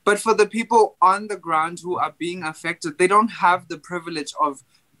you. But for the people on the ground who are being affected, they don't have the privilege of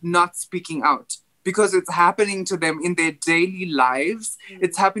not speaking out, because it's happening to them in their daily lives.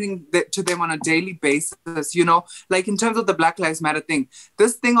 It's happening to them on a daily basis, you know, like in terms of the Black Lives Matter thing,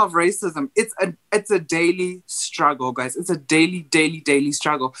 this thing of racism, it's a daily struggle, guys. It's a daily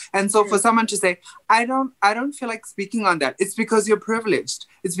struggle. And so for someone to say, I don't feel like speaking on that, it's because you're privileged.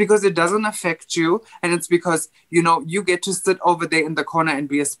 It's because it doesn't affect you. And it's because, you know, you get to sit over there in the corner and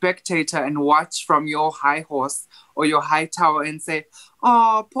be a spectator and watch from your high horse or your high tower and say,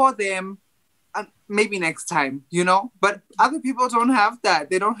 oh, poor them. Maybe next time, you know? But other people don't have that.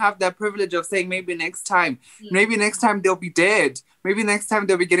 They don't have that privilege of saying maybe next time. Maybe next time they'll be dead. Maybe next time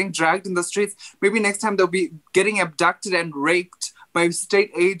they'll be getting dragged in the streets. Maybe next time they'll be getting abducted and raped by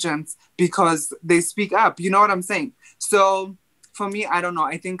state agents because they speak up. You know what I'm saying? So for me, I don't know.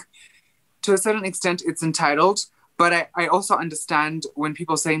 I think to a certain extent it's entitled. But I also understand when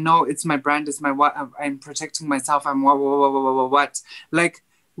people say, no, it's my brand, it's my what, I'm protecting myself, I'm what. Like,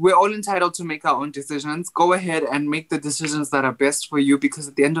 we're all entitled to make our own decisions. Go ahead and make the decisions that are best for you, because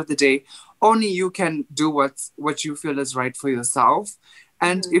at the end of the day, only you can do what you feel is right for yourself.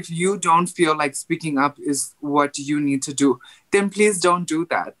 And if you don't feel like speaking up is what you need to do, then please don't do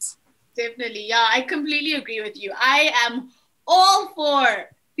that. Definitely. Yeah, I completely agree with you. I am all for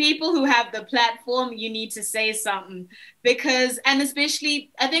people who have the platform. You need to say something, because, and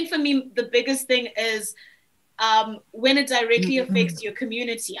especially, I think for me, the biggest thing is when it directly affects your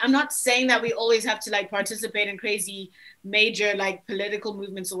community. I'm not saying that we always have to like participate in crazy major like political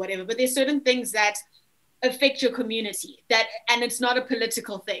movements or whatever, but there's certain things that affect your community, and it's not a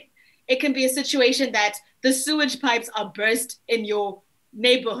political thing. It can be a situation that the sewage pipes are burst in your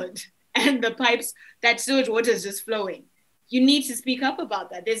neighborhood and that sewage water is just flowing. You need to speak up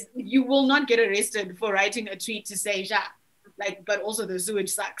about that. You will not get arrested for writing a tweet to say, ja, like, but also the sewage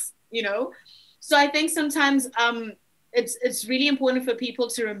sucks, you know? So I think sometimes it's really important for people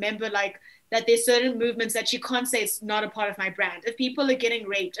to remember like that there's certain movements that you can't say it's not a part of my brand. If people are getting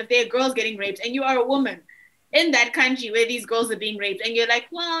raped, if there are girls getting raped, and you are a woman in that country where these girls are being raped, and you're like,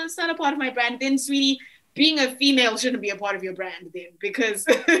 well, it's not a part of my brand, then sweetie, being a female shouldn't be a part of your brand then, because,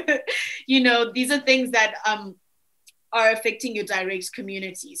 you know, these are things that are affecting your direct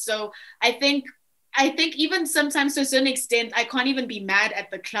community. So I think even sometimes to a certain extent, I can't even be mad at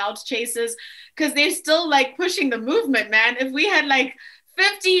the cloud chasers, because they're still like pushing the movement, man. If we had like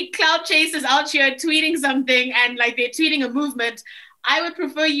 50 cloud chasers out here tweeting something and like they're tweeting a movement, I would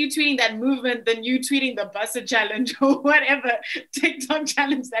prefer you tweeting that movement than you tweeting the Buster challenge or whatever TikTok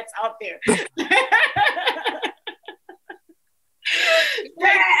challenge that's out there.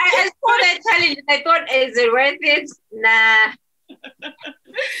 I saw that challenge and I thought, is it worth it? Nah.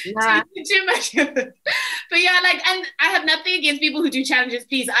 Too much of it. But yeah, like, and I have nothing against people who do challenges.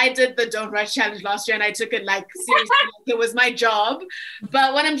 Please, I did the Don't Rush challenge last year and I took it like seriously, like it was my job.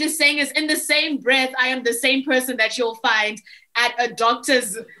 But what I'm just saying is, in the same breath, I am the same person that you'll find at a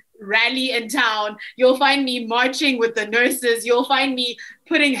doctor's rally in town. You'll find me marching with the nurses. You'll find me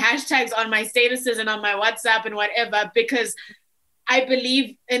putting hashtags on my statuses and on my WhatsApp and whatever, because I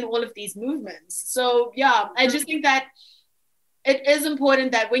believe in all of these movements. So yeah, I just think that it is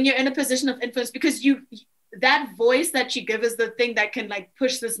important that when you're in a position of influence, because that voice that you give is the thing that can like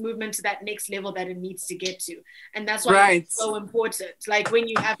push this movement to that next level that it needs to get to. And that's why it's so important. Like when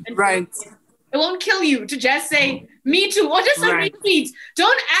you have influence, it won't kill you to just say me too, or just a retweet.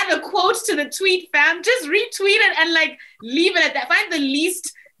 Don't add a quote to the tweet, fam. Just retweet it and like leave it at that. Find the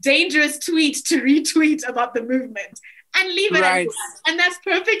least dangerous tweet to retweet about the movement and leave it at that. And that's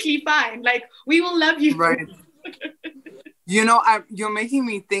perfectly fine. Like we will love you. Right. You know, you're making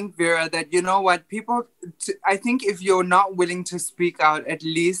me think, Vera, that, you know what, people, I think if you're not willing to speak out, at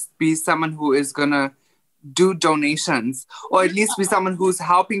least be someone who is going to do donations, or at least be someone who's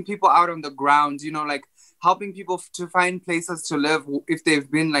helping people out on the ground, you know, like helping people to find places to live if they've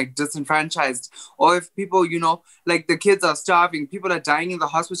been like disenfranchised, or if people, you know, like the kids are starving, people are dying in the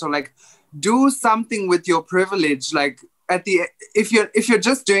hospital, like do something with your privilege. Like if you're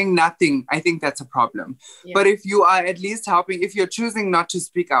just doing nothing, I think that's a problem. But if you are at least helping, if you're choosing not to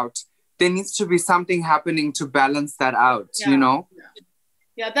speak out, there needs to be something happening to balance that out, you know?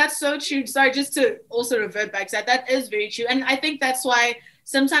 Yeah, that's so true. Sorry, just to also revert back to that, that is very true. And I think that's why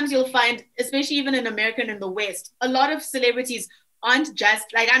sometimes you'll find, especially even in America and in the West, a lot of celebrities aren't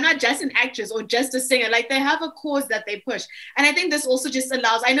just, like, I'm not just an actress or just a singer. Like, they have a cause that they push. And I think this also just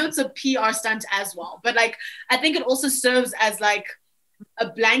allows, I know it's a PR stunt as well, but like, I think it also serves as like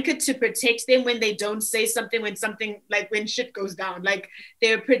a blanket to protect them when they don't say something, when shit goes down, like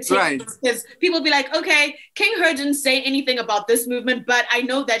they're protected, because people be like, okay, King Her didn't say anything about this movement, but I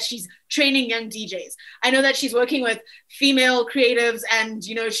know that she's training young DJs. I know that she's working with female creatives, and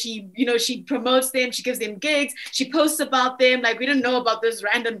she promotes them, she gives them gigs, she posts about them. Like, we didn't know about this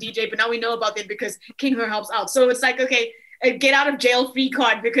random DJ, but now we know about them because King Her helps out. So it's like, okay, a get out of jail free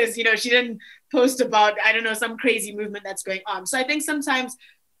card because she didn't post about, I don't know, some crazy movement that's going on. So I think sometimes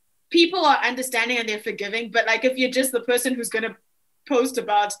people are understanding and they're forgiving, but like if you're just the person who's going to post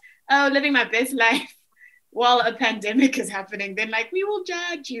about, oh, living my best life while a pandemic is happening, then like we will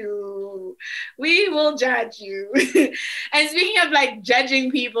judge you. We will judge you. And speaking of like judging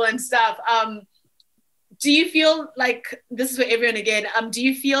people and stuff, do you feel like, this is for everyone again, do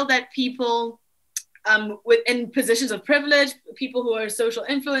you feel that people in positions of privilege, people who are social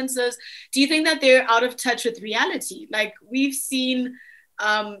influencers, do you think that they're out of touch with reality? Like, we've seen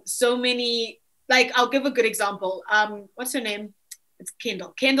so many, like, I'll give a good example. What's her name? It's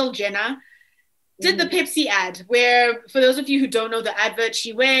Kendall Jenner did the Pepsi ad, where, for those of you who don't know the advert,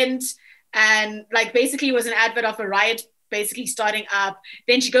 she went and like basically it was an advert of a riot basically starting up.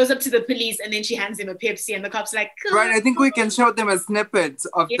 Then she goes up to the police and then she hands them a Pepsi, and the cops are like, cool. Right, I think we can show them a snippet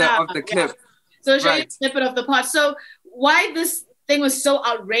of the clip. So show you a snippet of the part. So why this thing was so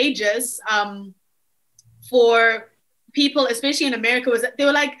outrageous for people, especially in America, was that they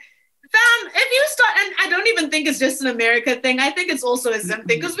were like, fam, if you start, and I don't even think it's just an America thing, I think it's also a Zim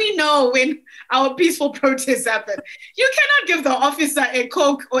thing, because we know when our peaceful protests happen, you cannot give the officer a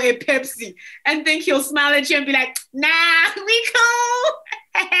Coke or a Pepsi and think he'll smile at you and be like, nah, we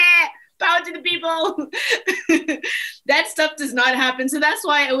cool. Power to the people. That stuff does not happen. So that's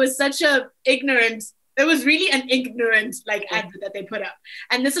why it was such it was really an ignorant like advert that they put up.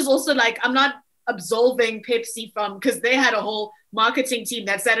 And this is also like, I'm not absolving Pepsi from, because they had a whole marketing team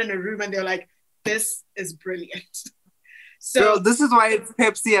that sat in a room and they're like, this is brilliant. So girl, this is why it's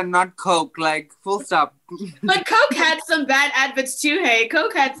Pepsi and not Coke, like full stop. But Coke had some bad adverts too, hey.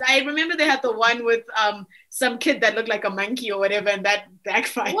 I remember they had the one with some kid that looked like a monkey or whatever, and that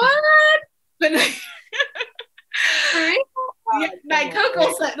backfired. What? But like Coke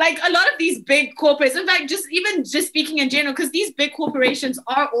also, like a lot of these big corporates, in fact, just speaking in general, because these big corporations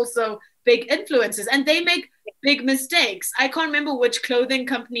are also big influencers and they make big mistakes. I can't remember which clothing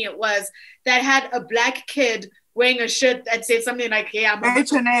company it was that had a black kid wearing a shirt that said something like, yeah, I'm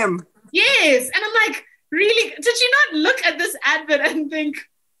H&M. Yes. And I'm like, really? Did you not look at this advert and think,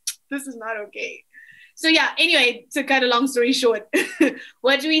 this is not okay? So yeah, anyway, to cut a long story short,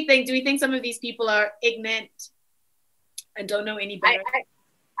 what do we think? Do we think some of these people are ignorant and don't know any better?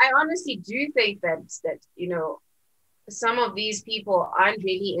 I honestly do think that some of these people aren't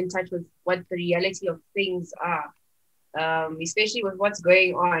really in touch with what the reality of things are, especially with what's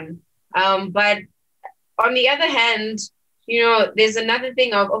going on. But on the other hand, there's another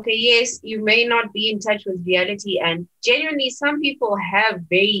thing of, okay, yes, you may not be in touch with reality, and genuinely some people have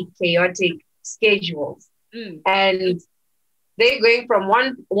very chaotic schedules, and they're going from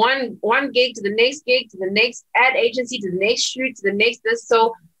one gig to the next ad agency, to the next shoot, to the next this.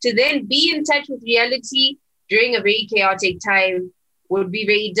 So to then be in touch with reality during a very chaotic time would be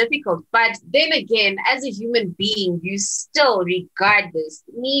very difficult. But then again, as a human being, you still, regardless,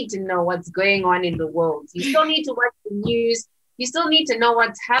 need to know what's going on in the world. You still need to watch the news. You still need to know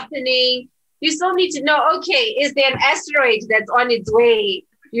what's happening. You still need to know, okay, is there an asteroid that's on its way?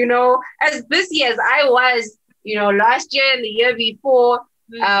 You know, as busy as I was, you know, last year and the year before,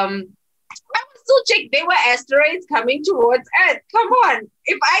 I would still check there were asteroids coming towards Earth. Come on.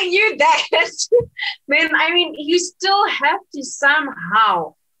 If I knew that, then, I mean, you still have to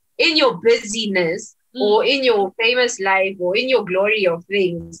somehow, in your busyness or in your famous life or in your glory of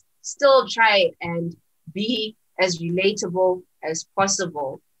things, still try and be as relatable as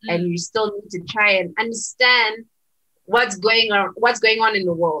possible. And you still need to try and understand what's going on in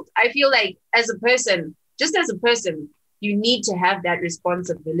the world. I feel like as a person, you need to have that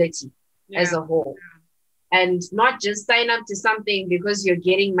responsibility as a whole, and not just sign up to something because you're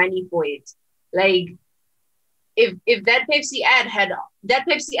getting money for it. Like if that Pepsi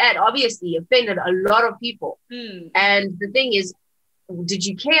ad obviously offended a lot of people. And the thing is, did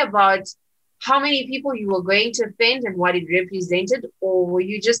you care about how many people you were going to offend and what it represented, or were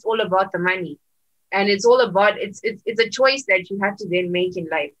you just all about the money? And it's all about, it's a choice that you have to then make in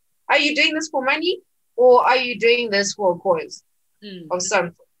life. Are you doing this for money, or are you doing this for a cause of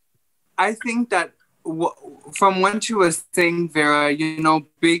something? I think that from what you were saying, Vera, you know,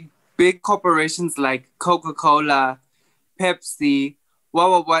 big corporations like Coca-Cola, Pepsi,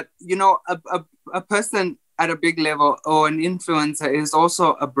 what, you know, a person at a big level or an influencer is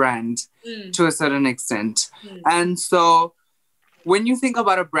also a brand to a certain extent. And so when you think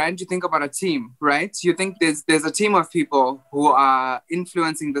about a brand, you think about a team, right? You think there's a team of people who are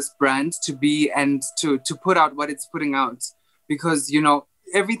influencing this brand to be and to put out what it's putting out. Because, you know,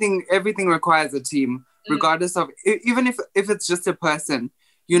 everything requires a team, regardless of, even if it's just a person,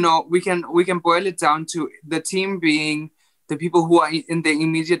 you know, we can boil it down to the team being the people who are in their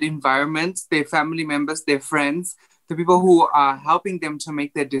immediate environment, their family members, their friends, the people who are helping them to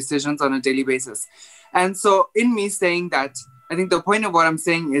make their decisions on a daily basis. And so in me saying that, I think the point of what I'm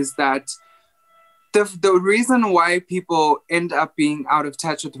saying is that the reason why people end up being out of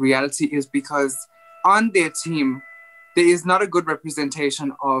touch with reality is because on their team, there is not a good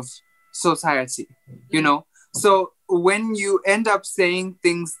representation of society, you know? So when you end up saying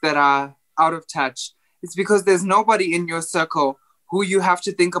things that are out of touch, it's because there's nobody in your circle who you have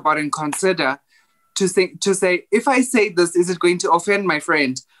to think about and consider to say, if I say this, is it going to offend my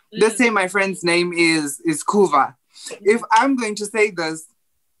friend? Let's say my friend's name is Koovah. If I'm going to say this,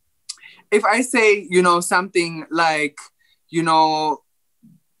 if I say, you know, something like, you know,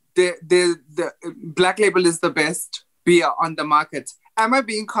 the Black Label is the best beer on the market, am I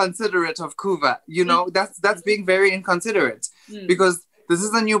being considerate of Koovah? You know, that's being very inconsiderate because this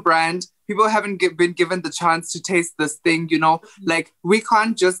is a new brand. People haven't been given the chance to taste this thing, you know, like we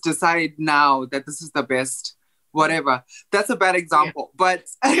can't just decide now that this is the best, whatever. That's a bad example. But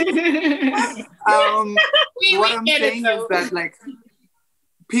what I'm saying is that, like,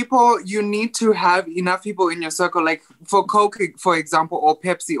 people, you need to have enough people in your circle, like for Coke, for example, or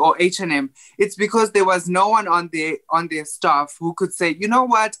Pepsi or H&M. It's because there was no one on their staff who could say, you know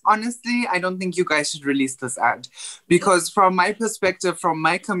what, honestly, I don't think you guys should release this ad. Because from my perspective, from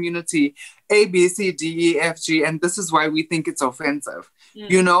my community, A, B, C, D, E, F, G, and this is why we think it's offensive,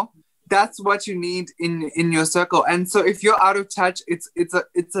 you know? That's what you need in your circle. And so if you're out of touch, it's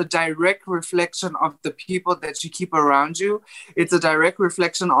a direct reflection of the people that you keep around you. It's a direct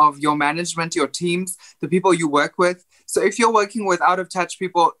reflection of your management, your teams, the people you work with. So if you're working with out of touch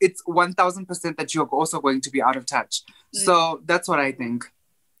people, it's 1000% that you're also going to be out of touch. So that's what I think.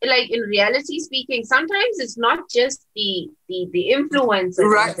 Like, in reality speaking, sometimes it's not just the influencers.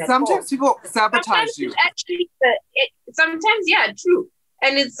 Right. Sometimes people sabotage sometimes you. It's actually sometimes, yeah, true.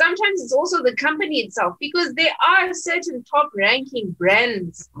 And sometimes it's also the company itself, because there are certain top ranking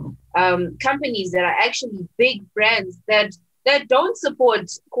brands, companies that are actually big brands that don't support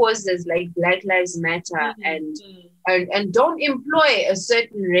causes like Black Lives Matter and don't employ a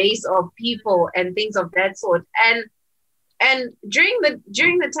certain race of people and things of that sort. And during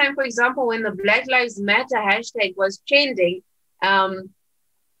the time, for example, when the Black Lives Matter hashtag was trending,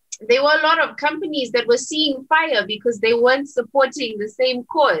 there were a lot of companies that were seeing fire because they weren't supporting the same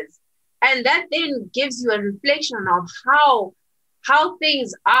cause. And that then gives you a reflection of how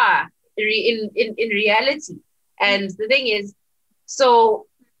things are in reality. And the thing is, so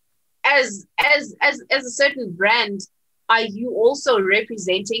as a certain brand, are you also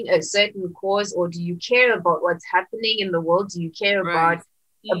representing a certain cause, or do you care about what's happening in the world? Do you care about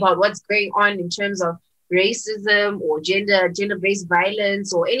what's going on in terms of racism or gender-based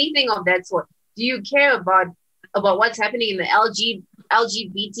violence or anything of that sort? Do you care about what's happening in the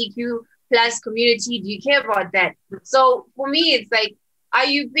LGBTQ plus community? Do you care about that? So for me, it's like, are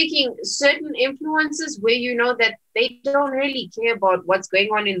you picking certain influences where you know that they don't really care about what's going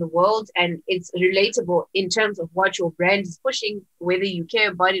on in the world, and it's relatable in terms of what your brand is pushing, whether you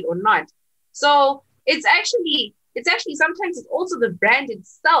care about it or not. So it's actually sometimes it's also the brand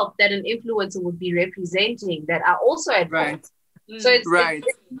itself that an influencer would be representing that are also at fault. So it's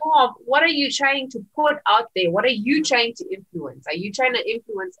more of what are you trying to put out there? What are you trying to influence? Are you trying to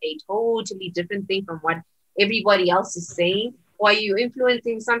influence a totally different thing from what everybody else is saying? Or are you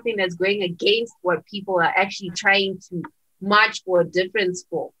influencing something that's going against what people are actually trying to march for a difference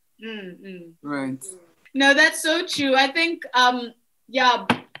for? Right. No, that's so true. I think,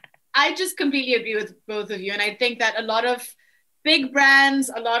 I just completely agree with both of you. And I think that a lot of big brands,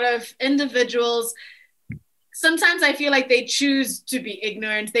 a lot of individuals, sometimes I feel like they choose to be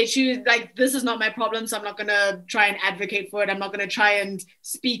ignorant. They choose, like, this is not my problem, so I'm not going to try and advocate for it. I'm not going to try and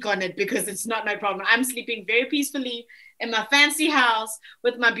speak on it because it's not my problem. I'm sleeping very peacefully in my fancy house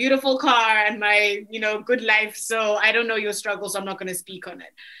with my beautiful car and my, good life. So I don't know your struggle, so I'm not going to speak on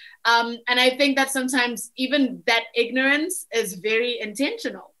it. And I think that sometimes even that ignorance is very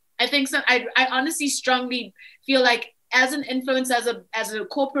intentional. I think so. I honestly strongly feel like as an influencer, as a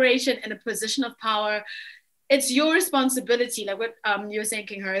corporation in a position of power, it's your responsibility, like what you were saying,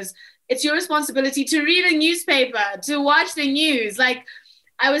 King Her, is it's your responsibility to read a newspaper, to watch the news. Like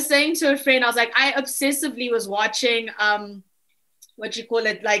I was saying to a friend, I was like, I obsessively was watching,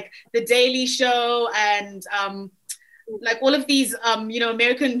 like The Daily Show and like all of these,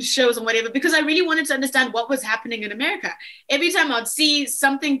 American shows and whatever, because I really wanted to understand what was happening in America. Every time I'd see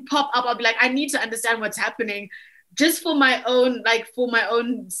something pop up, I'd be like, I need to understand what's happening. Just for my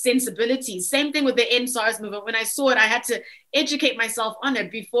own sensibilities. Same thing with the NSARS movement. When I saw it, I had to educate myself on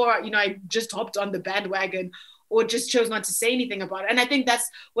it before, I just hopped on the bandwagon or just chose not to say anything about it. And I think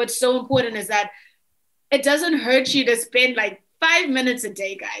that's what's so important, is that it doesn't hurt you to spend like 5 minutes a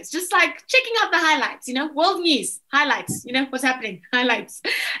day, guys, just like checking out the highlights, world news, highlights, what's happening, highlights,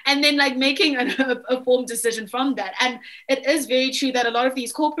 and then like making a formed decision from that. And it is very true that a lot of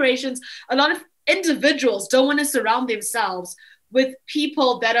these corporations, a lot of individuals don't want to surround themselves with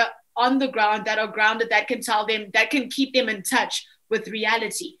people that are on the ground, that are grounded, that can tell them, that can keep them in touch with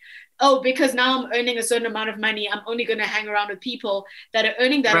reality. Oh, because now I'm earning a certain amount of money, I'm only going to hang around with people that are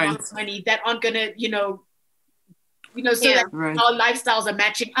earning that amount of money, that aren't going to, that our lifestyles are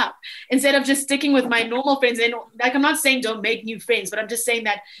matching up, instead of just sticking with my normal friends. And like, I'm not saying don't make new friends, but I'm just saying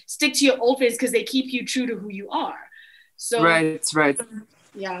that stick to your old friends because they keep you true to who you are. So right.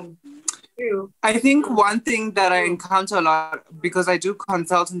 Yeah. I think one thing that I encounter a lot, because I do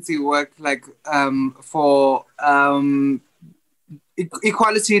consultancy work, like for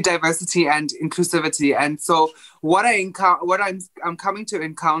equality, diversity, and inclusivity, and so what I'm coming to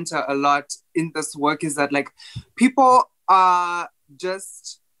encounter a lot in this work is that like people are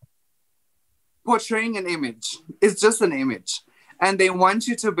just portraying an image. It's just an image, and they want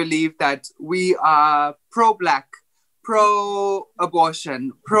you to believe that we are pro-Black,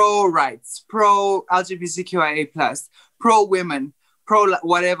 pro-abortion, pro-rights, pro-LGBTQIA+, pro-women,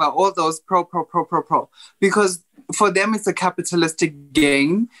 pro-whatever, all those pro. Because for them, it's a capitalistic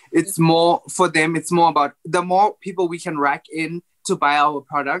gain. It's more, for them, it's more about the more people we can rack in to buy our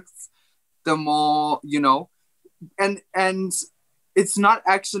products, the more, and it's not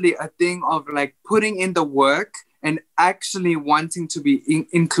actually a thing of like putting in the work and actually wanting to be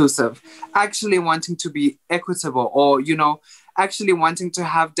inclusive, actually wanting to be equitable, or, actually wanting to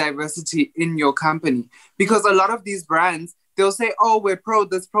have diversity in your company. Because a lot of these brands, they'll say, oh, we're pro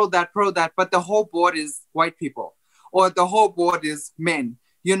this, pro that, but the whole board is white people, or the whole board is men,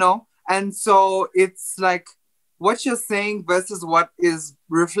 And so it's like what you're saying versus what is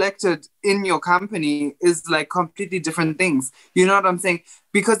reflected in your company is like completely different things. You know what I'm saying?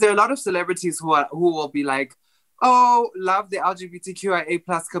 Because there are a lot of celebrities who will be like, oh, love the LGBTQIA+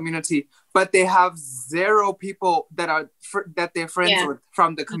 community, but they have zero people that they're friends with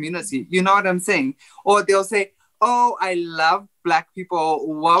from the community. You know what I'm saying? Or they'll say, oh, I love Black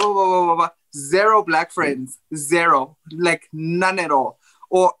people, zero Black friends, zero, like none at all.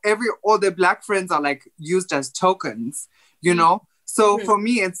 Or all the Black friends are like used as tokens, So for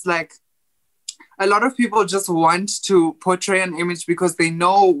me, it's like a lot of people just want to portray an image because they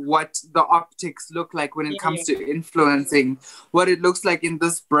know what the optics look like when it comes to influencing, what it looks like in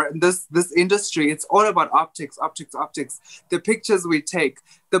this industry. It's all about optics. The pictures we take,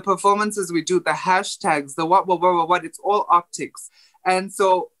 the performances we do, the hashtags, the what, it's all optics. And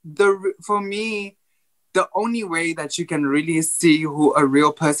so for me, the only way that you can really see who a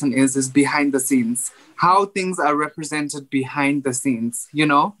real person is behind the scenes, how things are represented behind the scenes,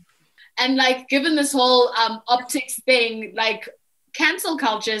 And like, given this whole optics thing, like cancel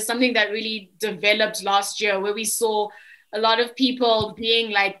culture is something that really developed last year, where we saw a lot of people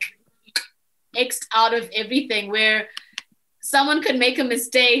being like X'd out of everything, where someone could make a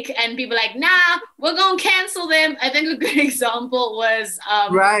mistake and people like, nah, we're going to cancel them. I think a good example was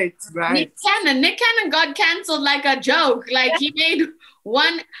right. Nick Cannon. Nick Cannon got canceled like a joke. Like he made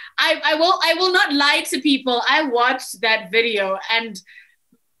one, I will not lie to people. I watched that video and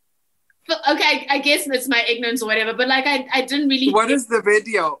okay, I guess it's my ignorance or whatever, but like I didn't really. What is the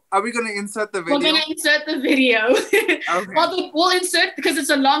video? Are we going to insert the video? We're going to insert the video. Okay. Well, we'll insert, because it's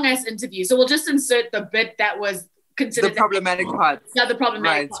a long ass interview, so we'll just insert the bit that was considered the problematic part. Yeah, the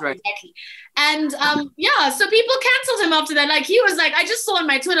problematic part. Right. Exactly. And yeah, so people canceled him after that. Like he was like, I just saw on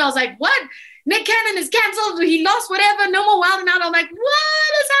my Twitter, I was like, what? Nick Cannon is canceled. He lost whatever. No more Wild 'N Out. I'm like,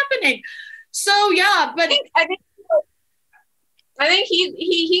 what is happening? So yeah, but I think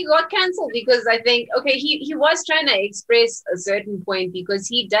he got cancelled because I think, okay, he was trying to express a certain point, because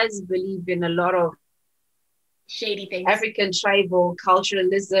he does believe in a lot of shady things, African tribal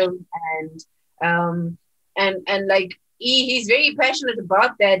culturalism, and like he's very passionate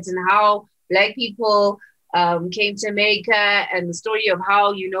about that, and how Black people came to America, and the story of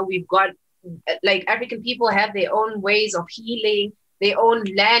how, you know, we've got like African people have their own ways of healing, their own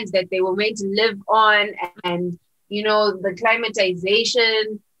land that they were meant to live on, and you know, the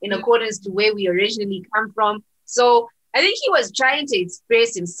climatization in accordance to where we originally come from. So I think he was trying to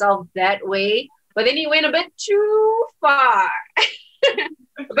express himself that way, but then he went a bit too far,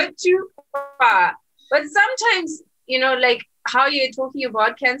 a bit too far. But sometimes, you know, like how you're talking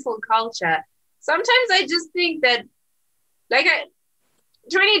about cancel culture, sometimes I just think that, like,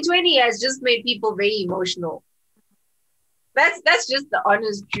 2020 has just made people very emotional. That's just the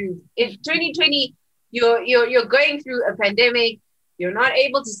honest truth. If 2020, you're going through a pandemic, you're not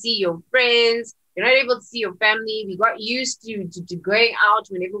able to see your friends, you're not able to see your family. We got used to going out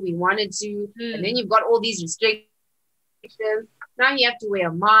whenever we wanted to, and then you've got all these restrictions. Now you have to wear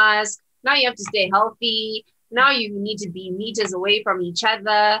a mask. Now you have to stay healthy. Now you need to be meters away from each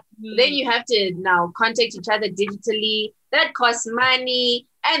other. Then you have to now contact each other digitally. That costs money,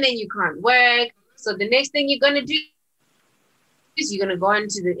 and then you can't work. So the next thing you're gonna do is you're gonna go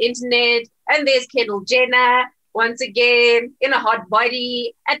onto the internet, and there's Kendall Jenner once again in a hot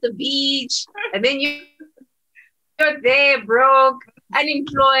body at the beach, and then you're there broke,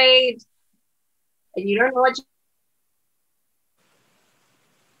 unemployed, and you don't know what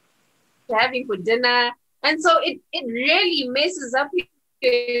you're having for dinner. And so it really messes up your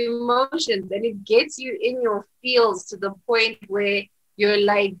emotions, and it gets you in your feels to the point where you're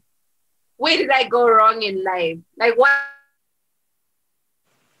like, where did I go wrong in life? Like, what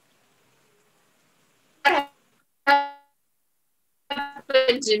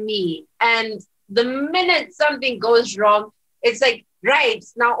happened to me? And the minute something goes wrong, it's like, right,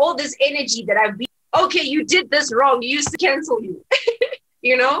 now all this energy that I've been, okay, you did this wrong, you used to cancel you.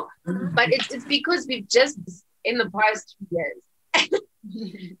 You know, but it's because we've just, in the past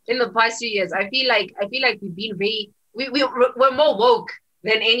 2 years, I feel like we've been we're more woke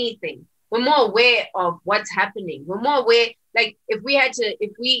than anything. We're more aware of what's happening. We're more aware, like if we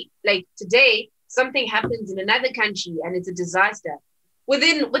like today, something happens in another country and it's a disaster,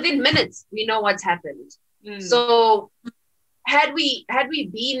 within minutes, we know what's happened. So had we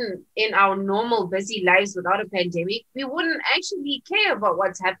been in our normal busy lives without a pandemic, we wouldn't actually care about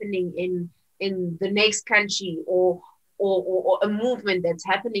what's happening in the next country, or a movement that's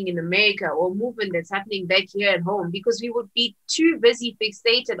happening in America, or a movement that's happening back here at home, because we would be too busy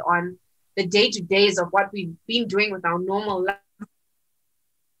fixated on the day-to-days of what we've been doing with our normal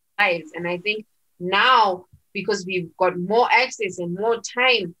lives. And I think now, because we've got more access and more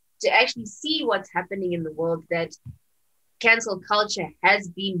time to actually see what's happening in the world, that cancel culture has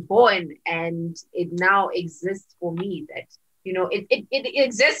been born, and it now exists for me. That, you know, it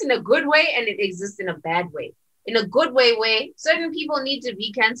exists in a good way, and it exists in a bad way. In a good way, certain people need to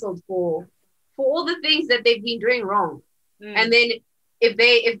be cancelled for all the things that they've been doing wrong. And then if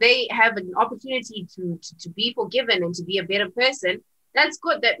they have an opportunity to be forgiven and to be a better person, that's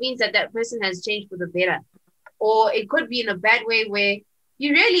good. That means that person has changed for the better. Or it could be in a bad way, where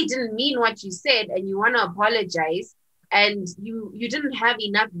you really didn't mean what you said and you want to apologize, and you didn't have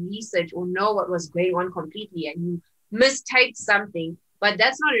enough research or know what was going on completely, and you mistyped something, but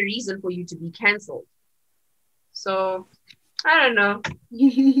that's not a reason for you to be cancelled. So, I don't know.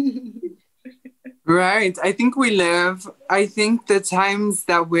 Right. I think the times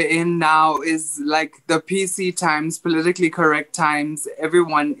that we're in now is like the PC times, politically correct times.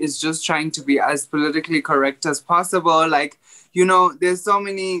 Everyone is just trying to be as politically correct as possible. Like, you know, there's so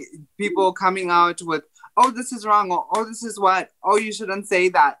many people coming out with oh, this is wrong, or oh, this is what, oh, you shouldn't say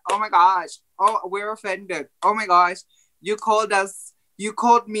that, oh my gosh, oh, we're offended, oh my gosh, you called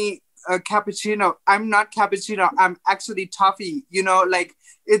me a cappuccino. I'm not cappuccino, I'm actually toffee, you know, like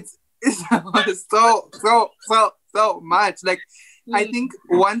it's so much. Like, I think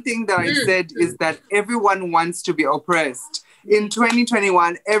one thing that I said is that everyone wants to be oppressed. In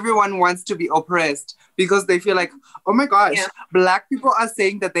 2021, everyone wants to be oppressed because they feel like, oh my gosh, Black people are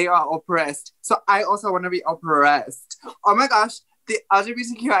saying that they are oppressed. So I also want to be oppressed. Oh my gosh, the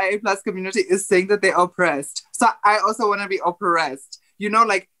LGBTQIA plus community is saying that they're oppressed. So I also want to be oppressed. You know,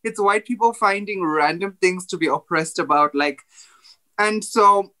 like, it's white people finding random things to be oppressed about. Like, and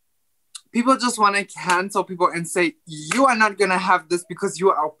so people just want to cancel people and say, you are not going to have this because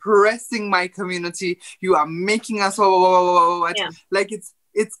you are oppressing my community. You are making us what. Yeah. Like,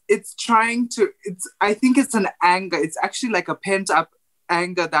 it's trying to, I think it's an anger. It's actually like a pent up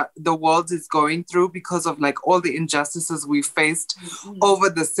anger that the world is going through because of like all the injustices we faced over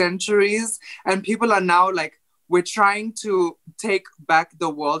the centuries. And people are now like, we're trying to take back the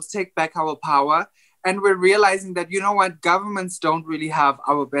world, take back our power. And we're realizing that, you know what, governments don't really have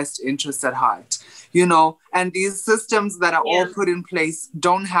our best interests at heart, you know, and these systems that are all put in place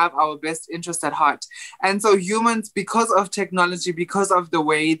don't have our best interest at heart. And so humans, because of technology, because of the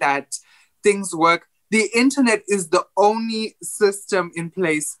way that things work, the internet is the only system in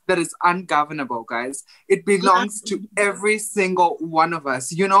place that is ungovernable, guys. It belongs to every single one of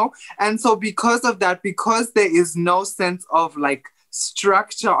us, you know? And so because of that, because there is no sense of like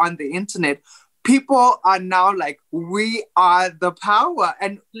structure on the internet, people are now like, we are the power.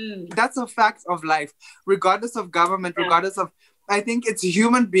 And that's a fact of life, regardless of government, regardless of, I think it's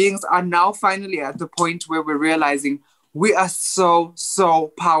human beings are now finally at the point where we're realizing we are so,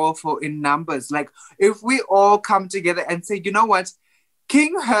 so powerful in numbers. Like, if we all come together and say, you know what,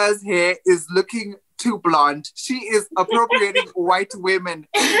 King Her's hair is looking too blonde. She is appropriating white women.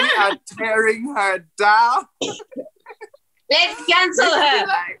 We are tearing her down. Let's cancel her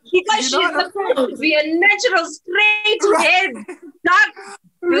because she's supposed to be a natural straight head, dark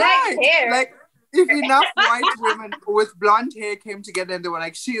black hair. Like, if enough white women with blonde hair came together and they were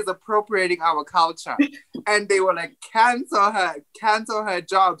like, she is appropriating our culture, and they were like, cancel her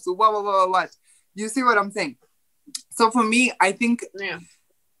jobs, what? You see what I'm saying? So for me, I think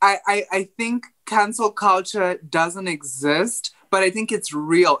I think cancel culture doesn't exist, but I think it's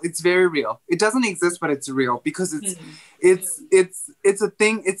real. It's very real. It doesn't exist, but it's real because it's a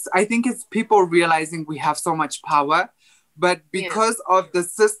thing. I think it's people realizing we have so much power, but because of the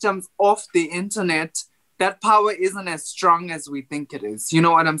systems of the internet, that power isn't as strong as we think it is. You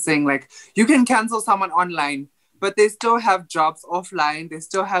know what I'm saying? Like, you can cancel someone online, but they still have jobs offline. They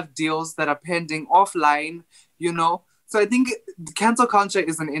still have deals that are pending offline, you know? So I think cancel culture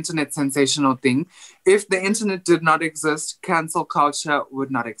is an internet sensational thing. If the internet did not exist, cancel culture would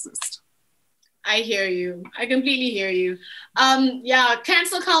not exist. I hear you. I completely hear you.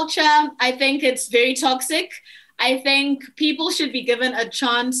 Cancel culture, I think it's very toxic. I think people should be given a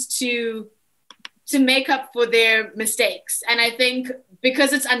chance to make up for their mistakes. And I think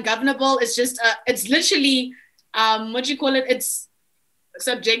because it's ungovernable, it's just, it's literally, it's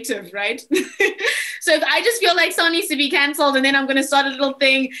subjective, right? So if I just feel like someone needs to be cancelled and then I'm going to start a little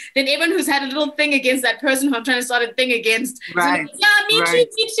thing, then everyone who's had a little thing against that person who I'm trying to start a thing against, right. Me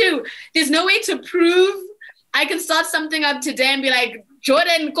too. There's no way to prove. I can start something up today and be like,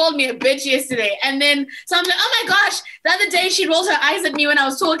 Jordan called me a bitch yesterday. And then someone's like, oh my gosh, the other day she rolled her eyes at me when I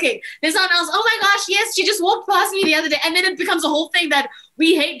was talking. Then someone else, oh my gosh, yes, she just walked past me the other day. And then it becomes a whole thing that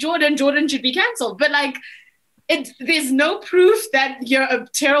we hate Jordan should be cancelled. But like, there's no proof that you're a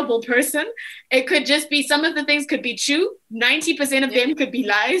terrible person. It could just be, some of the things could be true. 90% of them could be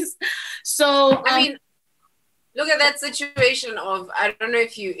lies. So I mean, look at that situation of, I don't know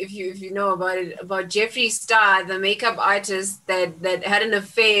if you know about it, about Jeffree Star, the makeup artist that had an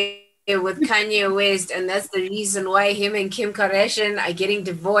affair with Kanye West, and that's the reason why him and Kim Kardashian are getting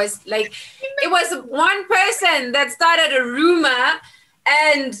divorced. Like, it was one person that started a rumor,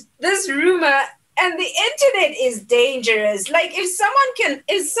 and this rumor, and the internet is dangerous. Like, if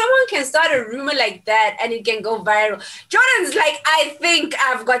someone can start a rumor like that and it can go viral, Jordan's like, I think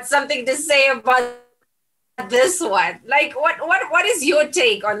I've got something to say about this one. Like, what is your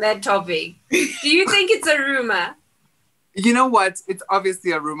take on that topic? Do you think it's a rumor? You know what? It's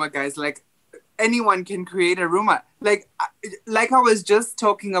obviously a rumor, guys. Like, anyone can create a rumor. Like I was just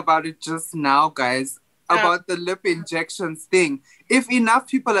talking about it just now, guys, about the lip injections thing. If enough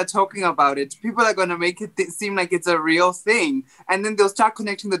people are talking about it, people are going to make it seem like it's a real thing. And then they'll start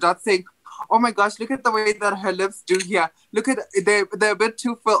connecting the dots saying, oh my gosh, look at the way that her lips do here. Look at, they're a bit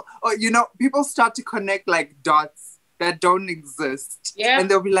too full. Or, you know, people start to connect like dots that don't exist. Yeah. And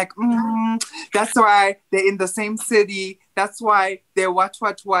they'll be like, that's why they're in the same city. That's why they're what.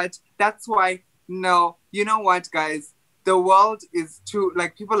 That's why, no. You know what, guys? The world is too,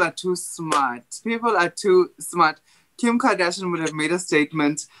 like, people are too smart. People are too smart. Kim Kardashian would have made a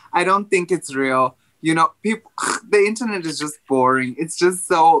statement. I don't think it's real. You know, people, the internet is just boring. It's just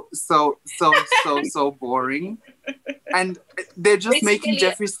so boring. And they're just making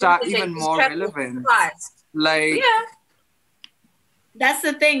Jeffree Star even more relevant. Like, yeah. That's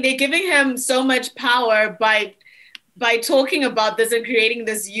the thing. They're giving him so much power by talking about this and creating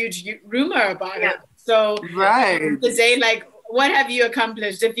this huge rumor about it. So to say, like, what have you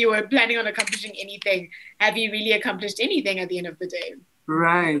accomplished? If you were planning on accomplishing anything, have you really accomplished anything at the end of the day?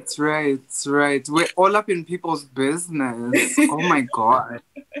 Right. We're all up in people's business. Oh my God.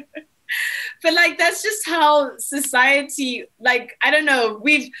 But like, that's just how society, like, I don't know,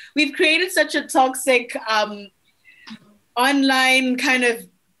 we've created such a toxic online kind of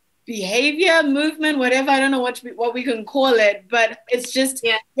behavior movement, whatever. I don't know what we can call it, but it's just,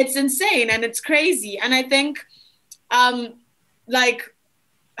 it's insane and it's crazy. And I think, like,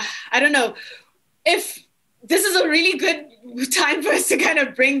 I don't know, if this is a really good time for us to kind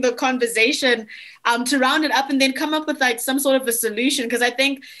of bring the conversation to round it up and then come up with like some sort of a solution. Because I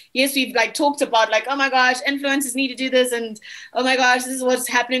think, yes, we've like talked about like, oh my gosh, influencers need to do this, and oh my gosh, this is what's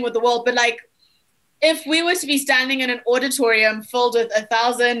happening with the world. But like, if we were to be standing in an auditorium filled with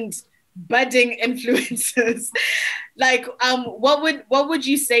 1,000 budding influencers, like, what would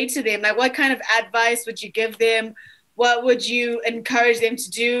you say to them? Like, what kind of advice would you give them? What would you encourage them to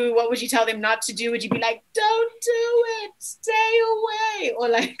do? What would you tell them not to do? Would you be like, don't do it, stay away? Or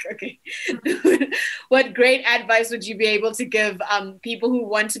like, okay, what great advice would you be able to give people who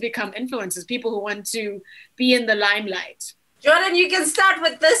want to become influencers, people who want to be in the limelight? Jordan, you can start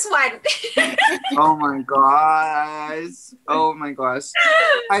with this one. Oh my gosh.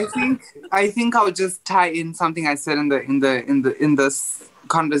 I think I'll just tie in something I said in this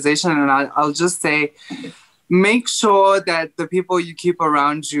conversation, and I'll just say, make sure that the people you keep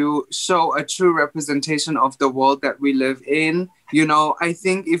around you show a true representation of the world that we live in. You know, I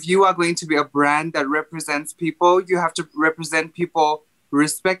think if you are going to be a brand that represents people, you have to represent people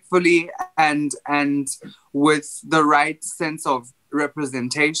respectfully and with the right sense of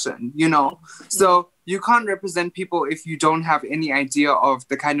representation, you know. So you can't represent people if you don't have any idea of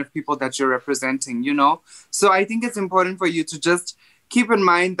the kind of people that you're representing, you know. So I think it's important for you to just keep in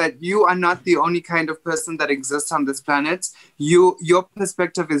mind that you are not the only kind of person that exists on this planet. Your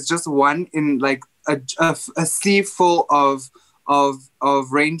perspective is just one in like a sea full of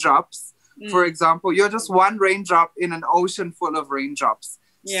raindrops. For example, you're just one raindrop in an ocean full of raindrops.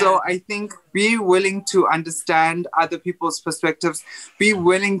 Yeah. So I think be willing to understand other people's perspectives. Be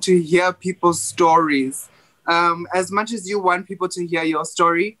willing to hear people's stories. As much as you want people to hear your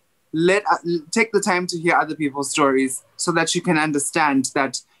story, take the time to hear other people's stories so that you can understand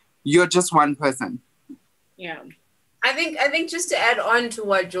that you're just one person. Yeah. I think just to add on to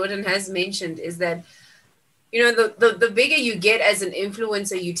what Jordan has mentioned is that, you know, the bigger you get as an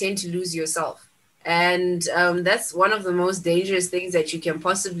influencer, you tend to lose yourself. And that's one of the most dangerous things that you can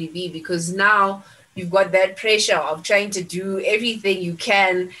possibly be, because now you've got that pressure of trying to do everything you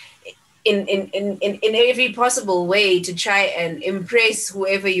can in every possible way to try and impress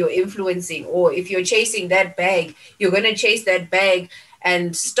whoever you're influencing. Or if you're chasing that bag, you're going to chase that bag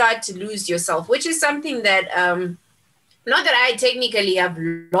and start to lose yourself, which is something that not that I technically have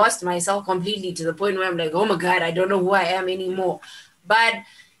lost myself completely to the point where I'm like, oh my God, I don't know who I am anymore. But,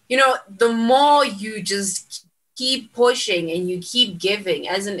 you know, the more you just keep pushing and you keep giving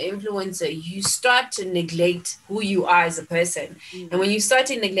as an influencer, you start to neglect who you are as a person. And when you start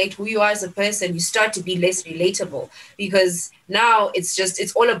to neglect who you are as a person, you start to be less relatable, because now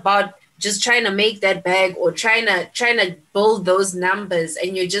it's all about just trying to make that bag or trying to build those numbers,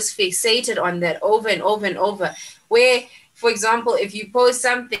 and you're just fixated on that over and over and over. Where, for example, if you post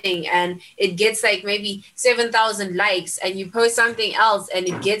something and it gets like maybe 7,000 likes, and you post something else and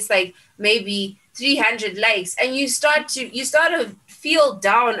it gets like maybe 300 likes, and you start to feel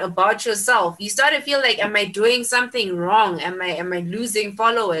down about yourself. You start to feel like, am I doing something wrong? Am I losing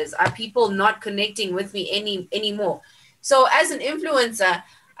followers? Are people not connecting with me anymore? So as an influencer,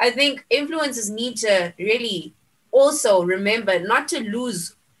 I think influencers need to really also remember not to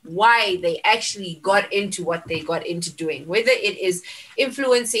lose why they actually got into what they got into doing, whether it is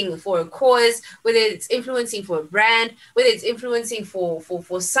influencing for a cause, whether it's influencing for a brand, whether it's influencing for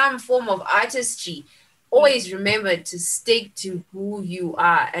some form of artistry. always remember to stick to who you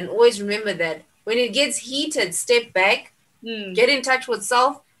are, and always remember that when it gets heated, step back, get in touch with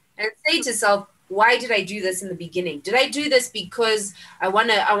self, and say to self, why did I do this in the beginning? Did I do this because I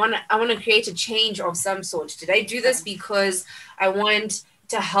wanna create a change of some sort? Did I do this because I want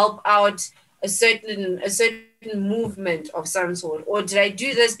to help out a certain movement of some sort? Or did I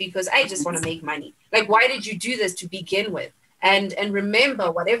do this because I just want to make money? Like, why did you do this to begin with? And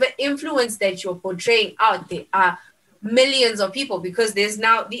remember, whatever influence that you're portraying out, there are millions of people, because there's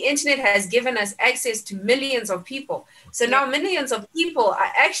now, the internet has given us access to millions of people. So now millions of people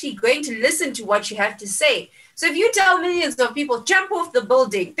are actually going to listen to what you have to say. So if you tell millions of people, jump off the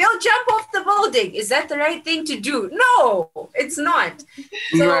building, they'll jump off the building. Is that the right thing to do? No, it's not.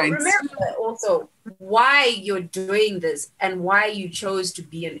 So remember also why you're doing this and why you chose to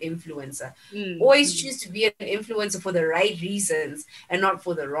be an influencer. Always choose to be an influencer for the right reasons and not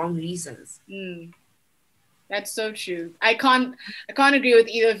for the wrong reasons. That's so true. I can't agree with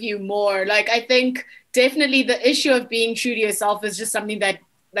either of you more. Like, I think definitely the issue of being true to yourself is just something that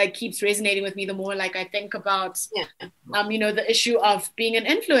like keeps resonating with me the more like I think about the issue of being an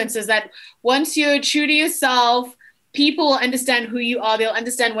influencer, is that once you're true to yourself, people will understand who you are, they'll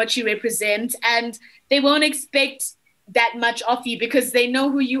understand what you represent, and they won't expect that much of you because they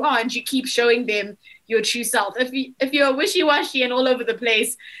know who you are and you keep showing them your true self. If you're wishy-washy and all over the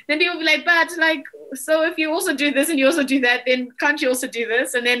place, then people will be like, but like, so if you also do this and you also do that, then can't you also do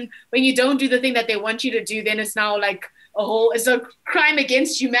this? And then when you don't do the thing that they want you to do, then it's now like it's a crime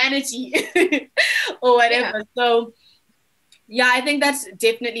against humanity or whatever. So yeah, I think that's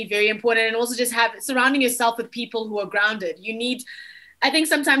definitely very important. And also just surrounding yourself with people who are grounded. I think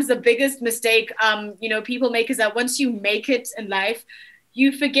sometimes the biggest mistake, people make is that once you make it in life,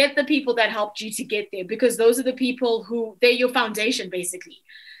 you forget the people that helped you to get there, because those are the people they're your foundation basically.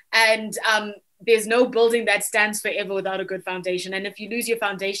 And there's no building that stands forever without a good foundation. And if you lose your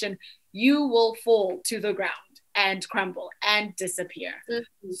foundation, you will fall to the ground and crumble and disappear.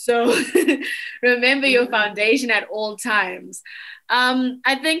 So remember your foundation at all times.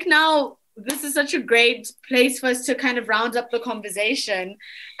 I think now this is such a great place for us to kind of round up the conversation.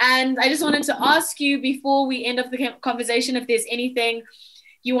 And I just wanted to ask you before we end up the conversation, if there's anything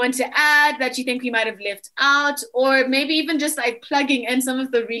you want to add that you think we might have left out, or maybe even just like plugging in some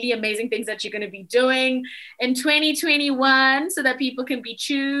of the really amazing things that you're going to be doing in 2021 so that people can be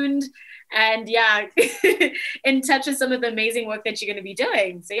tuned and in touch with some of the amazing work that you're going to be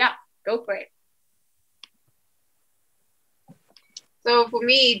doing. So yeah, go for it. So for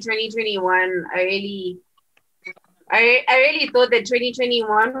me, 2021, I really thought that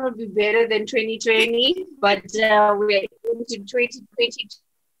 2021 would be better than 2020, but we're into 2022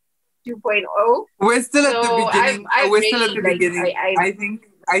 2.0. We're still at the beginning. We're still at the beginning.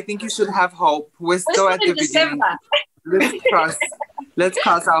 I think you should have hope. We're still at the beginning. Let's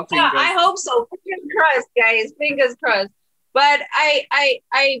cross our fingers. Yeah, I hope so. Fingers crossed, guys. Fingers crossed. But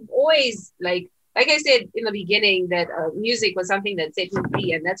I always like I said in the beginning that music was something that set me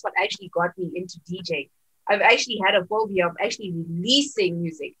free, and that's what actually got me into DJing. I've actually had a phobia of actually releasing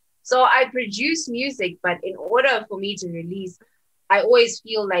music. So I produce music, but in order for me to release, I always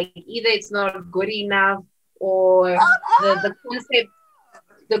feel like either it's not good enough, or the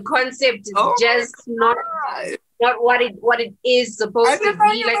concept is just not what it is supposed to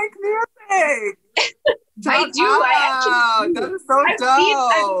be. Like music. I do. That is so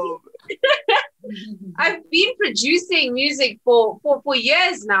dope. I've been producing music for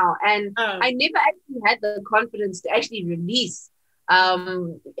years now, and I never actually had the confidence to actually release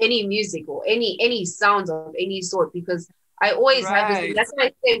any music or any sounds of any sort, because I always have this. That's why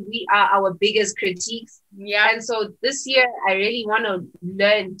I say we are our biggest critiques. Yeah. And so this year, I really want to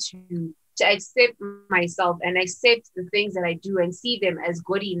learn to accept myself and accept the things that I do and see them as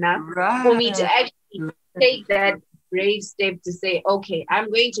good enough for me to actually take that brave step to say, okay,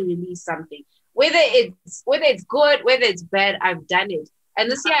 I'm going to release something. Whether it's good, whether it's bad, I've done it. And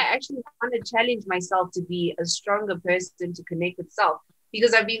this year, I actually want to challenge myself to be a stronger person, to connect with self,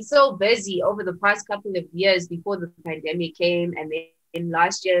 because I've been so busy over the past couple of years before the pandemic came, and then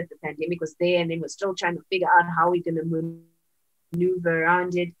last year the pandemic was there, and then we're still trying to figure out how we're going to maneuver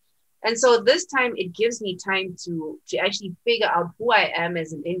around it. And so this time it gives me time to actually figure out who I am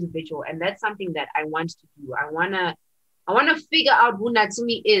as an individual. And that's something that I want to do. I want to figure out who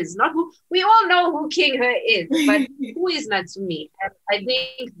Natsumi is, not who, we all know who King Her is, but who is Natsumi? And I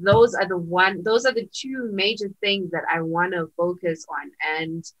think those are the two major things that I want to focus on.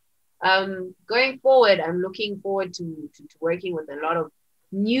 And going forward, I'm looking forward to working with a lot of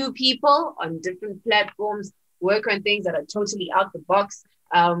new people on different platforms, work on things that are totally out the box.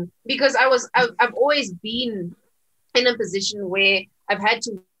 Because I've always been in a position where I've had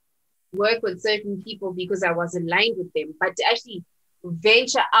to work with certain people because I was aligned with them, but to actually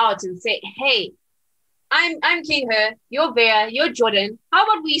venture out and say, hey, I'm King Her, you're Vera, you're Jordan. How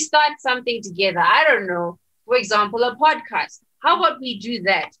about we start something together? I don't know. For example, a podcast. How about we do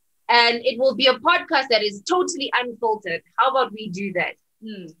that? And it will be a podcast that is totally unfiltered. How about we do that?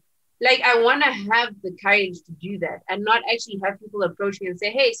 Like, I want to have the courage to do that and not actually have people approach me and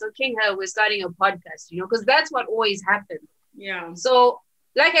say, hey, so King Her, we're starting a podcast, because that's what always happens. Yeah. So,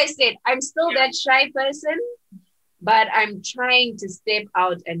 like I said, I'm still that shy person, but I'm trying to step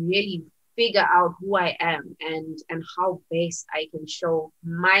out and really figure out who I am and how best I can show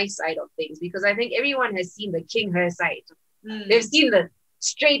my side of things, because I think everyone has seen the King Her side. They've seen the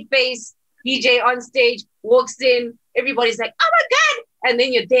straight face DJ on stage, walks in, everybody's like, oh my God, and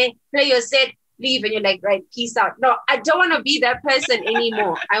then you're there, play your set, leave, and you're like, right, peace out. No, I don't want to be that person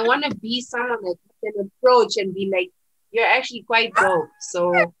anymore. I want to be someone that you can approach and be like, you're actually quite dope,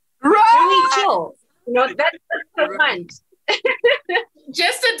 so can we chill? That's what I want.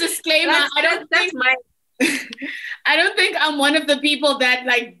 Just a disclaimer, I don't think I'm one of the people that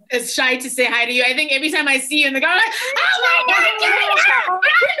like is shy to say hi to you. I think every time I see you in the car, I'm like, oh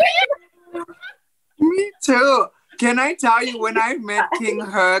my God, me too. Can I tell you, when I met King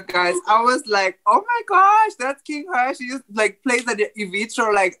Her, guys, I was like, oh my gosh, that's King Her. She just like plays at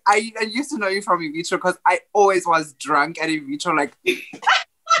Evitro. Like I used to know you from Evitro because I always was drunk at Evitro, like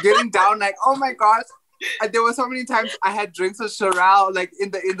getting down, like, oh my gosh. And there were so many times I had drinks with Sherelle, like in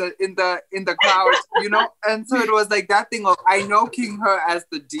the crowd, and so it was like that thing of, I know King Her as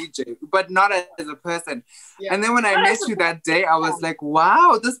the DJ, but not as a person. Yeah. And then when I met you that day, I was like,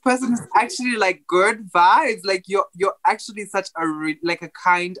 wow, this person is actually like good vibes. Like you're actually such a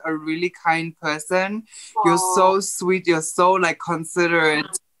really kind person. Aww. You're so sweet. You're so like considerate.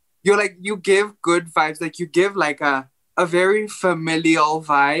 You're like, you give good vibes. Like you give like a very familial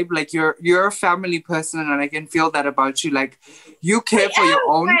vibe. Like you're a family person, and I can feel that about you. Like you care for your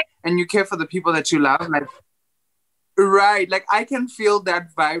own and you care for the people that you love. Like, right. Like I can feel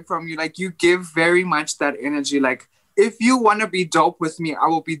that vibe from you. Like you give very much that energy. Like if you want to be dope with me, I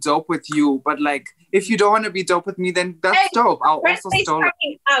will be dope with you. But like, if you don't want to be dope with me, then that's dope. I'll also still.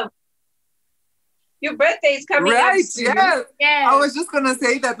 Your birthday is coming up soon. Yes. I was just gonna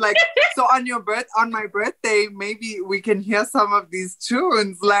say that, like, so on my birthday, maybe we can hear some of these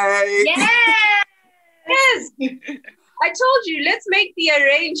tunes, like. Yes. I told you, let's make the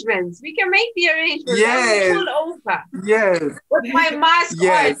arrangements. We can make the arrangements. Yes. Pull over. Yes. With my mask on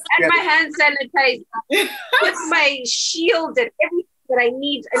and my hand sanitizer, with my shield and everything that I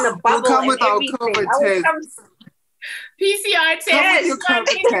need in a bubble. We'll come with our COVID test. PCR test.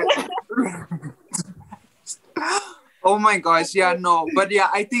 Oh my gosh, yeah, no. But yeah,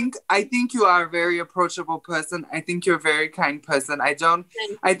 I think you are a very approachable person. I think you're a very kind person. I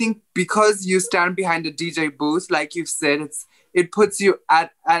think because you stand behind a DJ booth, like you've said, it puts you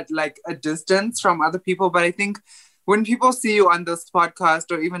at like a distance from other people. But I think when people see you on this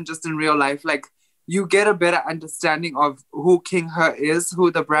podcast or even just in real life, like you get a better understanding of who King Her is,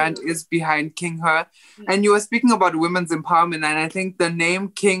 who the brand is behind King Her. And you were speaking about women's empowerment, and I think the name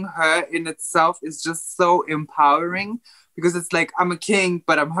King Her in itself is just so empowering, because it's like, I'm a king,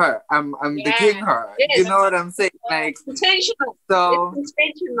 but I'm her. I'm the King Her. Yes. You know what I'm saying? Like, intentional. So it's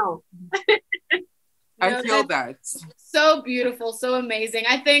intentional. I feel that. So beautiful, so amazing.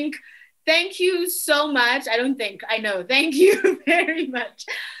 I think, thank you so much. I know. Thank you very much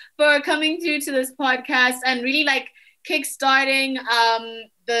for coming through to this podcast and really like kickstarting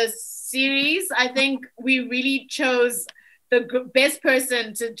the series. I think we really chose the best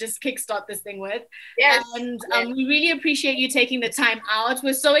person to just kickstart this thing with. Yes. And we really appreciate you taking the time out.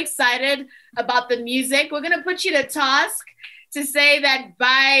 We're so excited about the music. We're going to put you to task to say that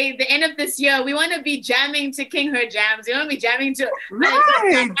by the end of this year, we want to be jamming to King Her jams. We want to be jamming to...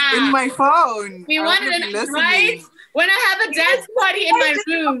 in my phone. We want it, right? When I have a dance party in my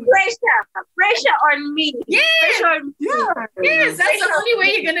room. Pressure on me. Yes. Pressure on me. Yes, that's the only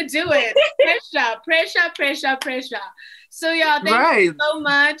way you're going to do it. Pressure. So yeah, thank you so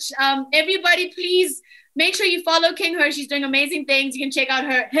much. Everybody, please make sure you follow King Her. She's doing amazing things. You can check out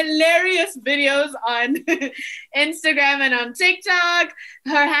her hilarious videos on Instagram and on TikTok.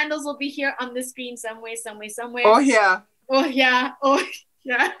 Her handles will be here on the screen somewhere. Oh, yeah.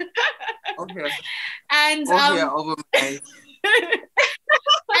 Yeah. Okay. And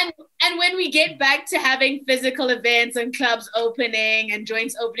and when we get back to having physical events and clubs opening and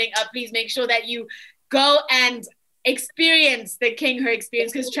joints opening up, please make sure that you go and experience the King Her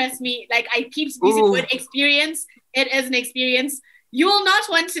experience, because trust me, like I keep using the word experience, it is an experience. You will not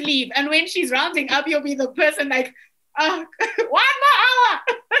want to leave. And when she's rounding up, you'll be the person like, oh, 1 more hour.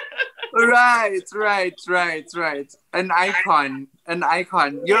 Right. An icon.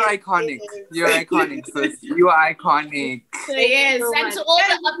 You're iconic. You're iconic, sis. You are iconic. So, yes, so and much. to all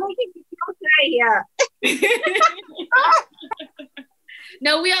the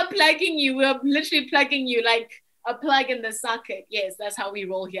No, we are plugging you. We are literally plugging you like a plug in the socket. Yes, that's how we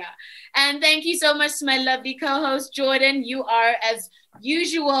roll here. And thank you so much to my lovely co-host, Jordan. You are, as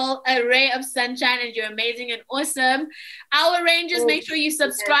usual, a ray of sunshine, and you're amazing and awesome. Our Rangers, make sure you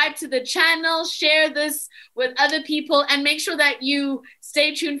subscribe to the channel, share this with other people, and make sure that you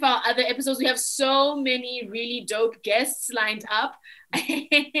stay tuned for our other episodes. We have so many really dope guests lined up.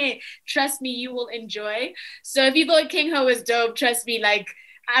 Trust me, you will enjoy. So if you thought King Ho was dope, trust me, like,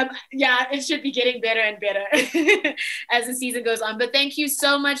 yeah, it should be getting better and better as the season goes on. But thank you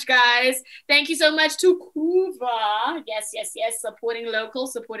so much, guys. Thank you so much to Koovah. Yes. Supporting local.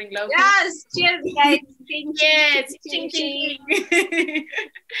 Yes, cheers, guys. Yes, ching.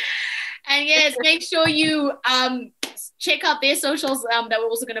 And yes, make sure you check out their socials that we're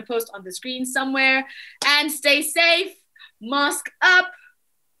also going to post on the screen somewhere. And stay safe, mask up,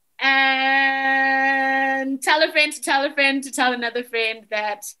 and tell a friend to tell a friend to tell another friend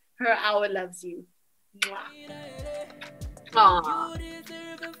that her hour loves you. Aww.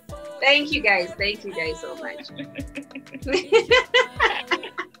 Thank you guys so much.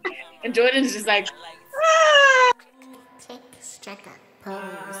 And Jordan's just like, Click, striker, pose.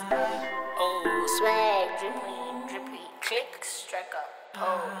 Oh, swag, drippy, click, striker,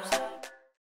 pose.